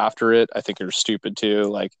after it, I think are stupid too.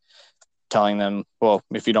 Like, telling them, well,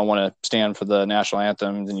 if you don't want to stand for the national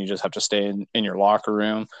anthem, then you just have to stay in your locker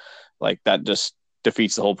room. Like that just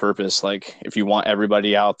defeats the whole purpose. Like if you want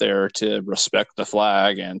everybody out there to respect the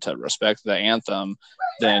flag and to respect the anthem,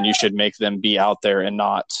 then you should make them be out there and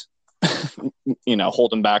not,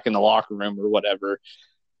 hold them back in the locker room or whatever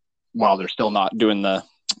while they're still not doing the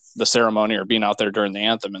ceremony or being out there during the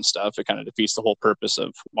anthem and stuff. It kind of defeats the whole purpose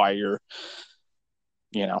of why you're,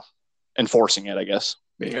 enforcing it, I guess.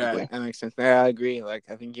 Basically. Yeah, that makes sense. Yeah, I agree. Like,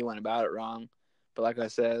 I think he went about it wrong. But like I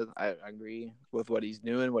said, I agree with what he's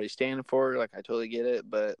doing, what he's standing for. Like, I totally get it.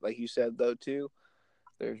 But like you said, though, too,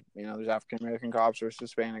 there's African-American cops versus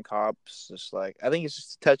Hispanic cops. Just like, I think it's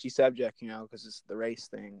just a touchy subject, because it's the race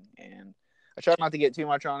thing. And I try not to get too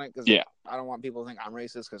much on it because I don't want people to think I'm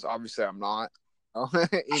racist because obviously I'm not,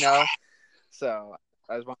 So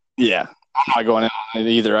I just want. Yeah, I'm not going in on it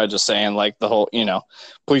either. I'm just saying, like, the whole,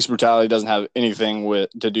 police brutality doesn't have anything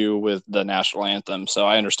to do with the national anthem. So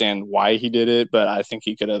I understand why he did it, but I think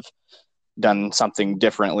he could have done something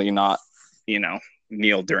differently, not,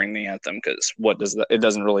 kneel during the anthem, because it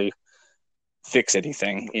doesn't really fix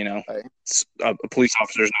anything, Right. A police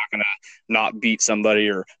officer is not going to not beat somebody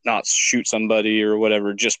or not shoot somebody or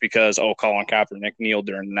whatever just because, Colin Kaepernick kneeled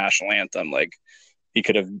during the national anthem. Like, he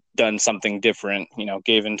could have done something different,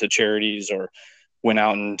 gave into charities or went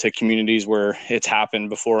out into communities where it's happened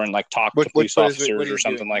before and like talked to police officers or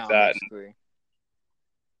something like that.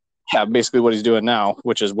 Yeah, basically what he's doing now,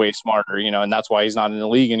 which is way smarter, and that's why he's not in the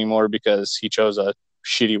league anymore, because he chose a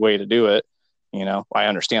shitty way to do it. I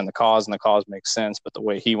understand the cause and the cause makes sense, but the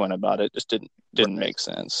way he went about it just didn't make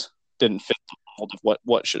sense. Didn't fit the mold of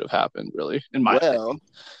what should have happened, really, in my opinion.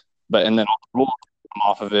 But and then all the rules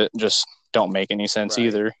off of it just don't make any sense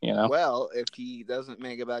either, Well, if he doesn't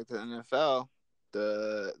make it back to the NFL,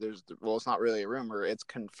 it's not really a rumor. It's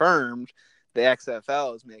confirmed the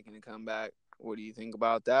XFL is making a comeback. What do you think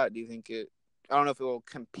about that? Do you think I don't know if it will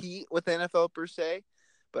compete with the NFL per se,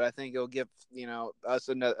 but I think it'll give, us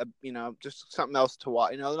another, just something else to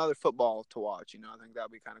watch, another football to watch. I think that'd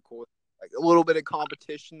be kind of cool. Like a little bit of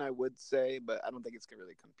competition, I would say, but I don't think it's going to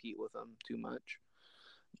really compete with them too much.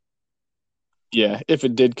 Yeah, if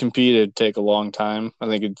it did compete, it'd take a long time. I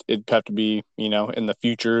think it'd have to be, in the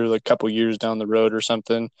future, like a couple years down the road or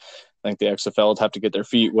something. I think the XFL would have to get their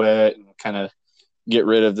feet wet and kind of get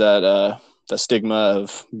rid of that the stigma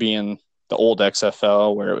of being the old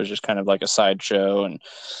XFL, where it was just kind of like a sideshow and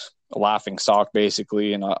a laughing stock,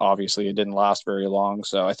 basically. And obviously, it didn't last very long.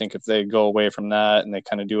 So I think if they go away from that and they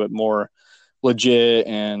kind of do it more legit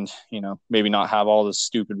and, maybe not have all the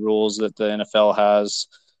stupid rules that the NFL has,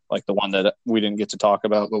 like the one that we didn't get to talk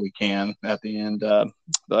about, but we can at the end,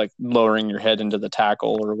 like lowering your head into the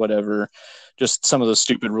tackle or whatever, just some of those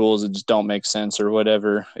stupid rules that just don't make sense or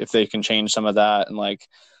whatever. If they can change some of that and like,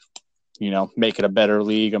 make it a better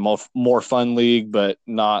league, a more fun league, but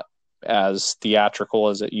not as theatrical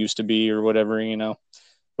as it used to be or whatever,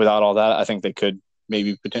 without all that, I think they could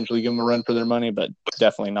maybe potentially give them a run for their money, but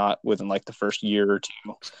definitely not within like the first year or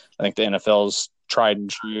two. I think the NFL's tried and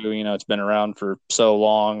true, it's been around for so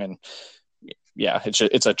long, and yeah,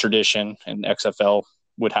 it's a tradition, and XFL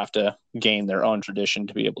would have to gain their own tradition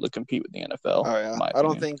to be able to compete with the NFL. Oh yeah, I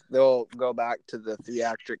don't think they'll go back to the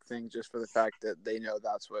theatric thing just for the fact that they know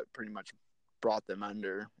that's what pretty much brought them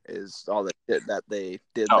under, is all the shit that they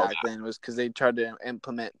did back then was because they tried to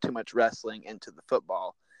implement too much wrestling into the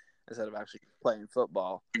football instead of actually playing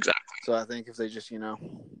football. Exactly. So I think if they just, it's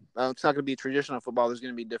not going to be traditional football. There's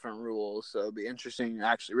going to be different rules. So it'll be interesting,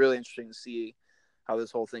 actually really interesting to see how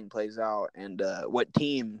this whole thing plays out and what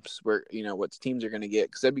teams are going to get.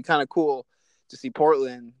 Because it'd be kind of cool to see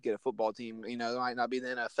Portland get a football team. It might not be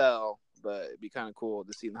the NFL, but it'd be kind of cool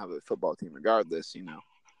to see them have a football team regardless,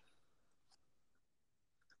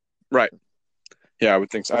 Right. Yeah, I would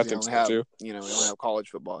think so. I think so too. We don't have college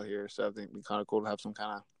football here, so I think it'd be kind of cool to have some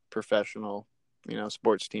kind of professional,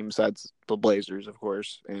 sports team besides the Blazers, of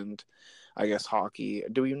course, and I guess hockey.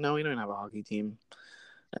 Do we know we don't have a hockey team?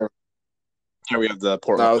 Yeah, we have the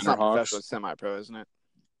Portland. No, it's not professional. It's semi-pro, isn't it?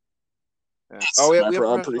 Yeah. We have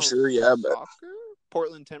I'm pretty sure. Yeah, but soccer?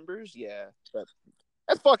 Portland Timbers. Yeah, but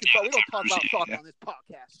that's fucking fun. We don't talk about soccer on this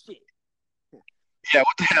podcast. Shit. Yeah,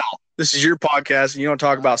 what the hell? This is your podcast, and you don't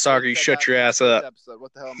talk about soccer. You shut your ass up. Episode.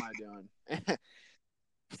 What the hell am I doing?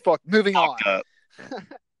 Fuck. Moving on.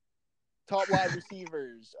 Top wide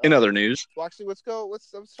receivers. In other news, well, actually, let's go.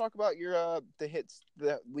 Let's talk about your the hits,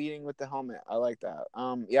 the leading with the helmet. I like that.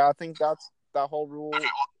 Yeah, I think that whole rule.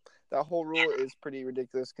 That whole rule is pretty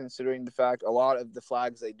ridiculous, considering the fact a lot of the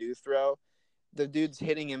flags they do throw the dude's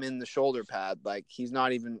hitting him in the shoulder pad. Like, he's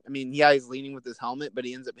not even. I mean, yeah, he's leaning with his helmet, but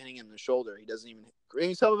he ends up hitting him in the shoulder. He doesn't even. I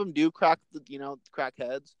mean, some of them do crack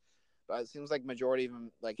heads, but it seems like majority of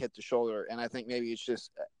them like hit the shoulder. And I think maybe it's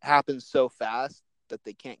just happens so fast that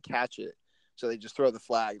they can't catch it, so they just throw the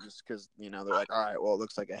flag just because they're like, all right, well, it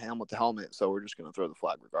looks like a helmet to helmet, so we're just gonna throw the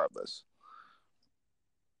flag regardless.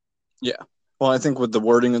 Yeah. Well, I think with the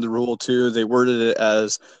wording of the rule too, they worded it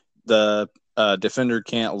as the defender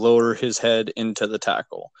can't lower his head into the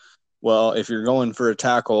tackle. Well, if you're going for a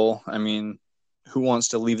tackle, I mean, who wants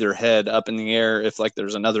to leave their head up in the air if like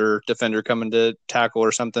there's another defender coming to tackle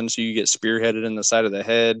or something, so you get spearheaded in the side of the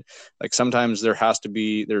head? Like sometimes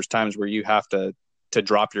there's times where you have to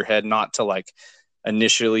drop your head, not to like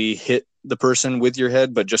initially hit the person with your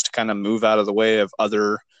head, but just to kind of move out of the way of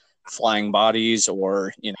other flying bodies,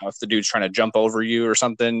 or if the dude's trying to jump over you or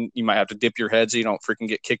something, you might have to dip your head so you don't freaking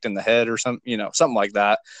get kicked in the head or something like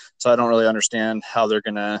that. So I don't really understand how they're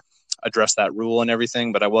gonna address that rule and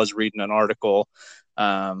everything, but I was reading an article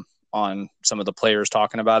on some of the players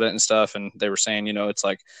talking about it and stuff, and they were saying it's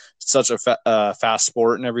like such a fast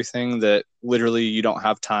sport and everything that literally you don't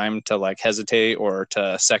have time to like hesitate or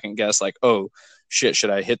to second guess like, oh shit, should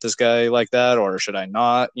I hit this guy like that or should I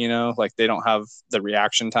not? Like they don't have the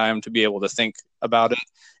reaction time to be able to think about it.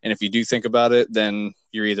 And if you do think about it, then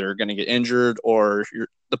you're either going to get injured or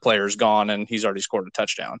the player's gone and he's already scored a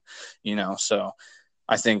touchdown, So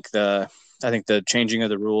I think the changing of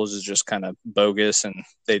the rules is just kind of bogus, and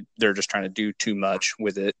they're just trying to do too much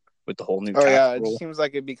with it, with the whole new tackle yeah, it rule. just seems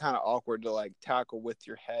like it'd be kind of awkward to like tackle with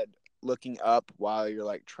your head looking up while you're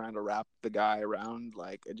like trying to wrap the guy around.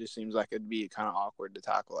 Like, it just seems like it'd be kind of awkward to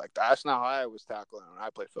tackle like that. That's not how I was tackling when I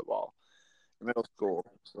played football in middle school.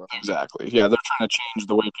 So. Exactly. Yeah, they're trying to change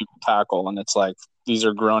the way people tackle, and it's like these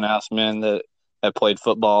are grown ass men that have played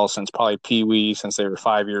football since probably Pee-wee, since they were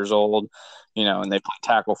 5 years old, and they played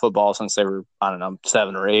tackle football since they were, I don't know,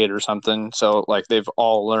 7 or 8 or something. So like they've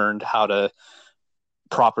all learned how to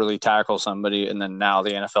properly tackle somebody, and then now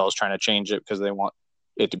the NFL is trying to change it because they want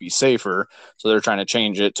it to be safer. So they're trying to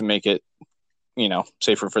change it to make it,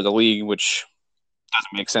 safer for the league, which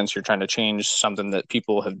doesn't make sense. You're trying to change something that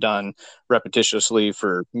people have done repetitiously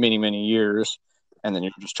for many, many years, and then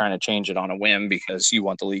you're just trying to change it on a whim because you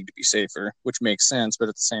want the league to be safer, which makes sense. But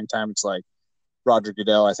at the same time, it's like Roger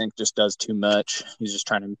Goodell, I think, just does too much. He's just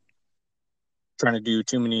trying to do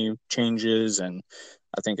too many changes, and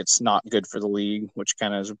I think it's not good for the league, which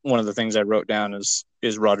kind of is one of the things I wrote down is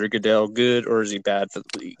Roger Goodell good or is he bad for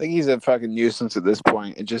the league? I think he's a fucking nuisance at this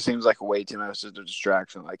point. It just seems like way too much of a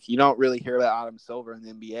distraction. Like, you don't really hear about Adam Silver in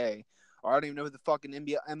the NBA. Or I don't even know who the fucking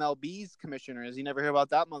MLB's commissioner is. You never hear about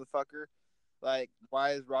that motherfucker. Like,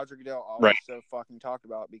 why is Roger Goodell always so fucking talked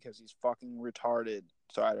about? Because he's fucking retarded.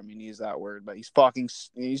 Sorry, I don't mean to use that word, but he's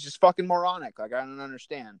just fucking moronic. Like, I don't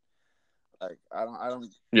understand. Like, I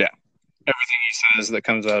don't. Yeah. Everything he says that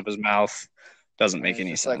comes out of his mouth doesn't make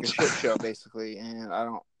any sense. It's like a shit show, basically, and I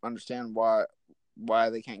don't understand why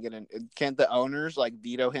they can't get in. Can't the owners like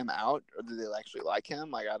veto him out, or do they actually like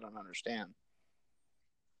him? Like, I don't understand.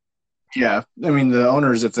 Yeah, I mean the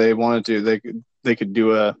owners, if they wanted to, they could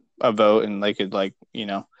do a vote and they could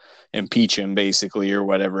impeach him basically or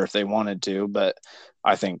whatever if they wanted to. But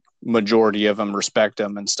I think majority of them respect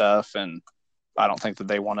him and stuff, and I don't think that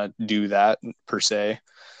they want to do that per se.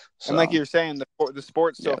 So, and like you're saying, the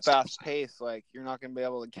sport's so fast paced. Like, you're not going to be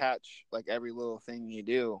able to catch like every little thing you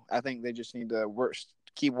do. I think they just need to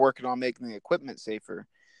keep working on making the equipment safer.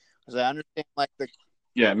 Because I understand make the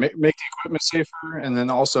equipment safer, and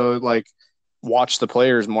then also like watch the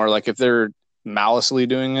players more. Like if they're maliciously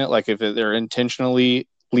doing it, like if they're intentionally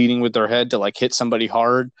leading with their head to like hit somebody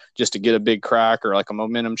hard just to get a big crack or like a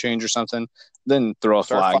momentum change or something, then throw a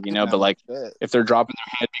flag, but like if they're dropping their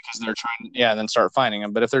head because they're trying, then start fighting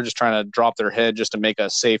them. But if they're just trying to drop their head just to make a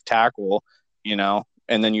safe tackle, and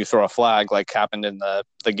then you throw a flag like happened in the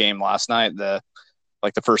game last night, the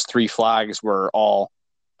first 3 flags were all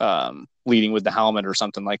leading with the helmet or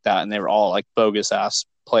something like that, and they were all like bogus ass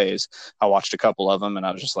plays. I watched a couple of them and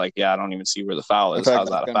I was just like, I don't even see where the foul is. How's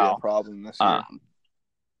that a foul? Be a problem this year.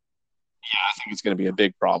 Yeah, I think it's going to be a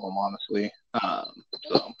big problem, honestly.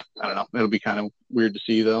 So I don't know. It'll be kind of weird to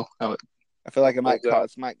see, though. I feel like it might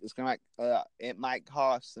cost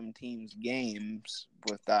some teams games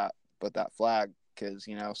with that flag because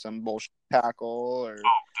some bullshit tackle or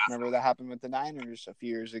remember that happened with the Niners a few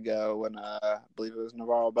years ago when I believe it was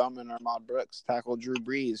Navarro Bowman or Ahmad Brooks tackled Drew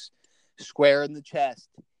Brees square in the chest,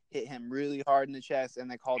 hit him really hard in the chest,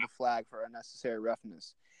 and they called the flag for unnecessary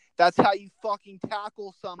roughness. That's how you fucking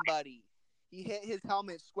tackle somebody. He hit his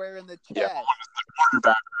helmet square in the chest.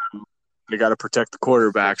 Yeah, the They got to protect the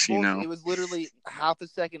quarterbacks, you Bullshit. know. It was literally half a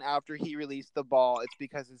second after he released the ball. It's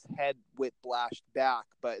because his head whiplashed back,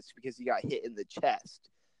 but it's because he got hit in the chest.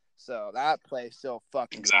 So that play still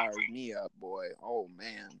fucking fires me up, boy. Oh,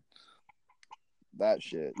 man. That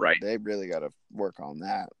shit. Right. They really got to work on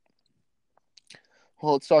that.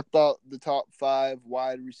 Well, let's talk about the top 5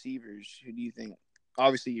 wide receivers. Who do you think?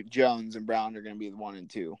 Obviously, Jones and Brown are going to be the 1 and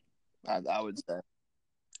 2, I would say.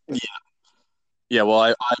 Yeah, well,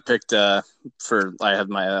 I picked I had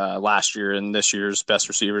my last year and this year's best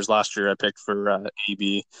receivers. Last year I picked for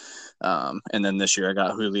AB, and then this year I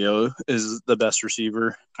got Julio is the best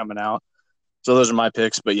receiver coming out. So those are my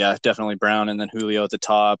picks, but yeah, definitely Brown and then Julio at the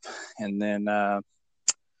top, and then I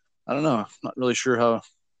don't know, not really sure how it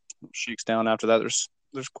shakes down after that.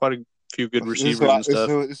 There's quite a few good receivers and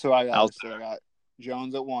stuff. So I got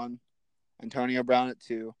Jones at 1, Antonio Brown at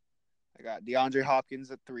 2, I got DeAndre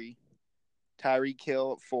Hopkins at 3. Tyreek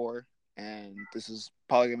Hill at 4, and this is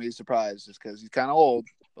probably going to be a surprise just because he's kind of old,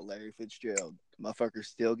 but Larry Fitzgerald, motherfucker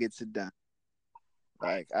still gets it done.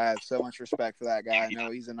 Like, I have so much respect for that guy. I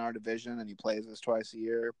know he's in our division and he plays us twice a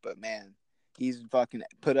year, but man, he's fucking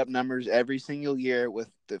put up numbers every single year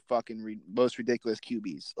with the fucking most ridiculous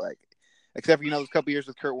QBs. Like, except for, those couple years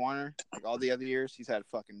with Kurt Warner, like all the other years, he's had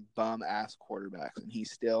fucking bum-ass quarterbacks, and he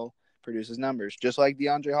still produces numbers, just like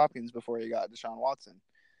DeAndre Hopkins before he got Deshaun Watson.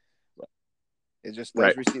 It's just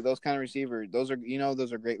those kind of receivers. Those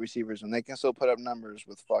are great receivers, and they can still put up numbers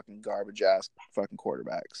with fucking garbage ass fucking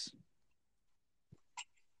quarterbacks.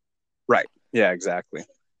 Right. Yeah, exactly.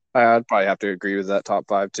 I'd probably have to agree with that top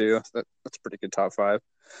 5 too. That's a pretty good top 5.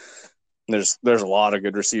 There's a lot of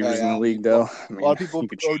good receivers in the league, though. A lot of people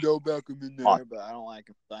back him in there, but I don't like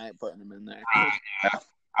him. I ain't putting him in there. Yeah, I don't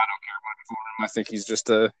care much for him. I think he's just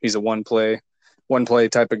a one play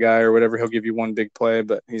type of guy or whatever. He'll give you one big play,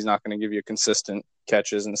 but he's not going to give you consistent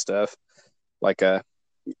catches and stuff like a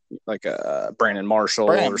Brandon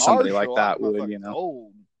Marshall or somebody like that would,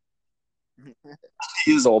 Old.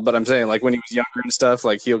 He's old, but I'm saying, like, when he was younger and stuff,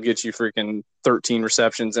 like, he'll get you freaking 13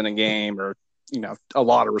 receptions in a game or, a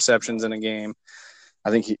lot of receptions in a game. I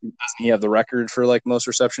think doesn't he have the record for, like, most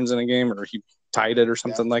receptions in a game, or he tied it or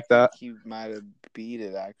something like that? He might have beat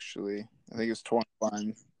it, actually. I think it was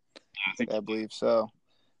 21. I believe so.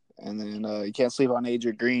 And then you can't sleep on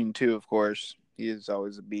AJ Green, too, of course. He is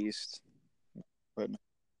always a beast. But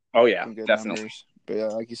oh, yeah, definitely. Numbers. But, yeah,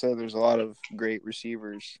 like you said, there's a lot of great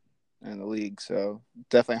receivers in the league, so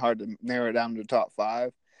definitely hard to narrow it down to the top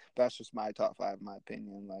 5. But that's just my top 5, in my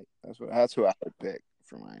opinion. Like, that's who I would pick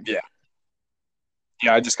for mine.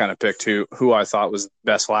 Yeah, I just kind of picked who I thought was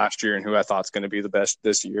best last year and who I thought is going to be the best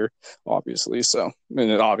this year, obviously. So,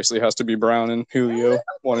 and it obviously has to be Brown and Julio,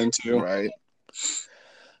 1 and 2. Right.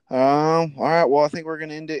 All right. Well, I think we're going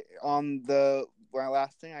to end it on my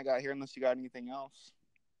last thing I got here, unless you got anything else.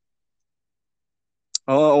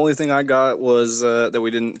 The only thing I got was that we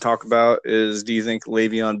didn't talk about is, do you think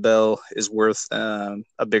Le'Veon Bell is worth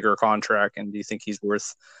a bigger contract, and do you think he's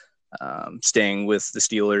worth staying with the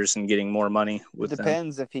Steelers and getting more money with them? It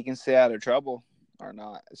depends if he can stay out of trouble or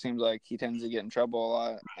not. It seems like he tends to get in trouble a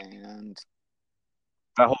lot, and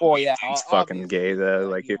it's fucking gay though.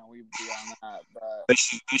 Like, we'd be on that, but they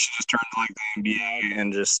should just turn to, like, the NBA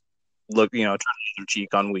and just look, turn their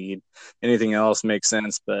cheek on weed. Anything else makes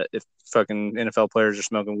sense, but if fucking NFL players are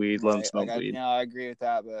smoking weed, let them smoke weed. I agree with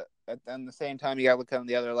that, but at the same time, you got to look on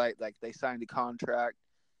the other light. Like, they signed a contract.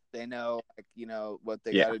 They know, like, what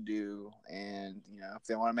they got to do, and if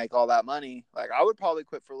they want to make all that money, like, I would probably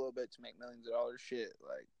quit for a little bit to make millions of dollars. Shit,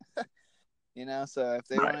 like, So if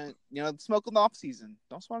they want to, smoke in the off season,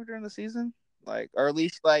 don't smoke during the season, like, or at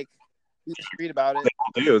least, like, you just read about it. They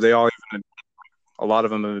all do. They all even. A lot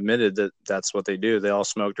of them have admitted that that's what they do. They all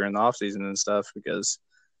smoke during the off season and stuff because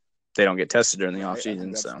they don't get tested during the off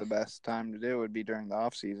season. That's the best time to do would be during the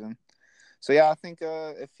off season. So yeah, I think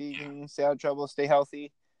if he can stay out of trouble, stay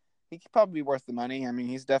healthy, he could probably be worth the money. I mean,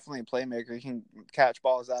 he's definitely a playmaker. He can catch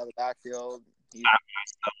balls out of the backfield.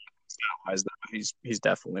 He's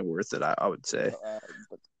definitely worth it. I would say. Like,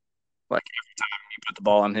 every time you put the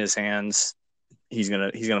ball in his hands, he's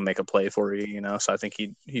gonna make a play for you. So I think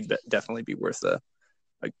he'd definitely be worth a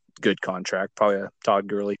good contract, probably a Todd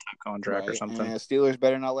Gurley type contract or something. And the Steelers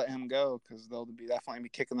better not let him go, because they'll definitely be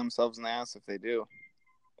kicking themselves in the ass if they do.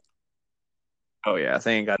 Oh yeah,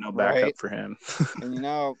 they ain't got no backup for him. And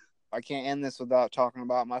I can't end this without talking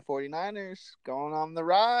about my 49ers going on the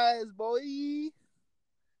rise, boy.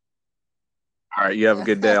 All right, you have a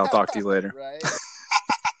good day. I'll talk to you later. Right.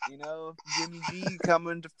 Jimmy G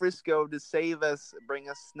coming to Frisco to save us, bring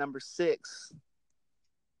us number 6.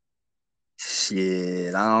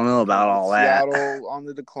 Shit, I don't know about all that. Seattle on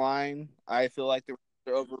the decline. I feel like they're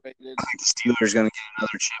overrated. I think the Steelers going to get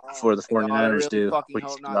another chip before the 49ers I really do. fucking What do you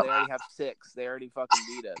hope think not. about They already have 6. They already fucking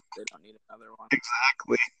beat us. They don't need another one.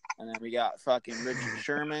 Exactly. And then we got fucking Richard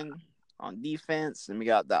Sherman on defense, and we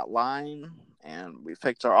got that line, and we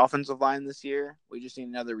fixed our offensive line this year. We just need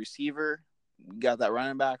another receiver. We got that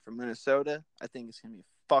running back from Minnesota. I think it's going to be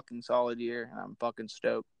a fucking solid year, and I'm fucking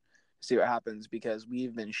stoked to see what happens because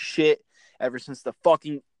we've been shit ever since the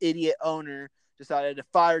fucking idiot owner decided to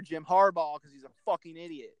fire Jim Harbaugh because he's a fucking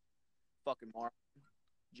idiot. Fucking moron.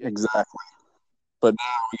 Exactly. But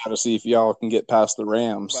now we got to see if y'all can get past the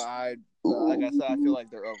Rams. But like I said, I feel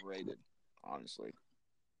like they're overrated, honestly.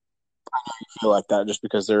 I know you feel like that just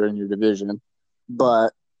because they're in your division. But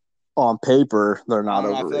on paper, they're not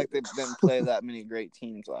overrated. I feel like they didn't play that many great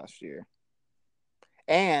teams last year.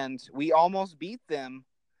 And we almost beat them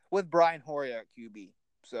with Brian Hoyer at QB.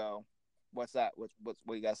 So, what's that? What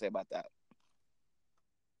do you guys say about that?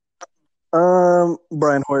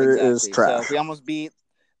 Brian Hoyer is trash. So, if we almost beat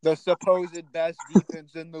the supposed best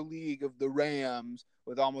defense in the league of the Rams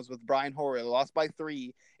with Brian Hoyer. They lost by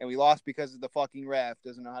 3, and we lost because of the fucking ref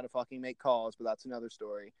doesn't know how to fucking make calls, but that's another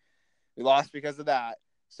story. We lost because of that.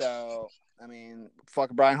 So, I mean,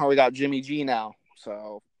 fucking Brian Hoyer got Jimmy G now.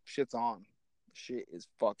 So, shit's on. Shit is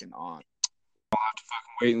fucking on. I'll have to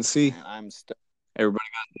fucking wait and see. Man, I'm stuck. Everybody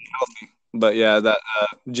got healthy. But yeah, that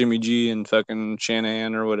Jimmy G and fucking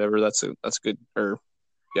Shanahan or whatever, that's good. Or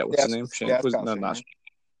yeah, what's his name?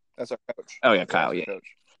 That's our coach. Oh yeah, Kyle. Yeah. Coach.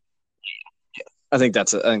 Yeah, I think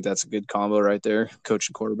that's a good combo right there, coach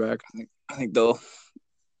and quarterback. I think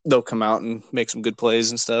they'll come out and make some good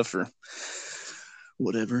plays and stuff or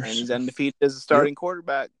whatever. And he's undefeated as a starting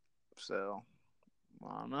quarterback. So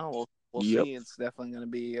I don't know. We'll see. It's definitely going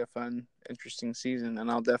to be a fun, interesting season,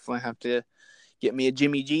 and I'll definitely have to get me a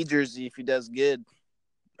Jimmy G jersey if he does good,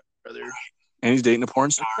 brother. And he's dating a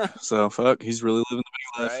porn star, so fuck, he's really living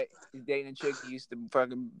the big life. Right? He's dating a chick he used to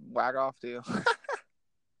fucking whack off to.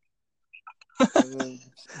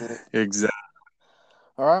 Exactly.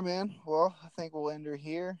 All right, man. Well, I think we'll end her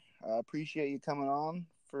here. I appreciate you coming on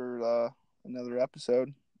for another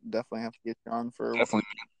episode. Definitely have to get you on for. Definitely.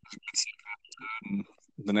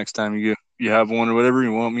 The next time you have one or whatever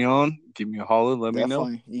you want me on, give me a holler. Let me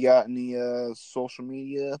know. You got any social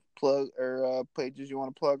media plug or pages you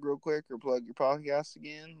want to plug real quick, or plug your podcast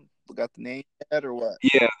again? Got the name yet or what?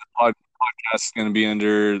 Yeah, the podcast is going to be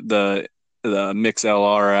under the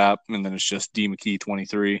MixLR app, and then it's just D McKee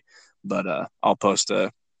 23. But I'll post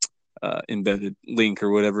a embedded link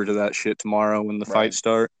or whatever to that shit tomorrow when the fights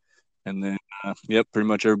start. And then, pretty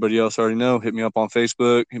much everybody else already know. Hit me up on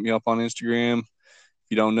Facebook. Hit me up on Instagram.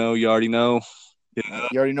 If you don't know, you already know. Yeah.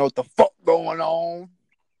 You already know what the fuck going on. You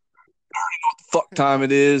already know what the fuck time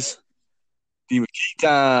it is. D McKee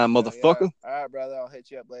time, motherfucker. Yeah. All right, brother. I'll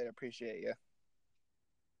hit you up later. Appreciate you.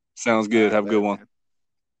 Sounds good. Have a good one. Man.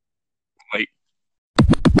 Late.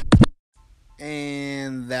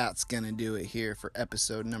 And that's going to do it here for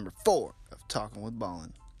episode number 4 of Talking with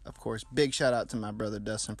Ballin. Of course, big shout out to my brother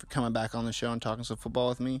Dustin for coming back on the show and talking some football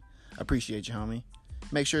with me. I appreciate you, homie.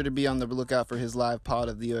 Make sure to be on the lookout for his live pod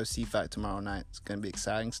of the UFC fight tomorrow night. It's going to be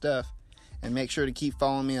exciting stuff. And make sure to keep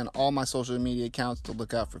following me on all my social media accounts to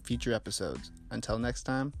look out for future episodes. Until next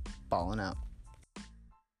time, ballin' out.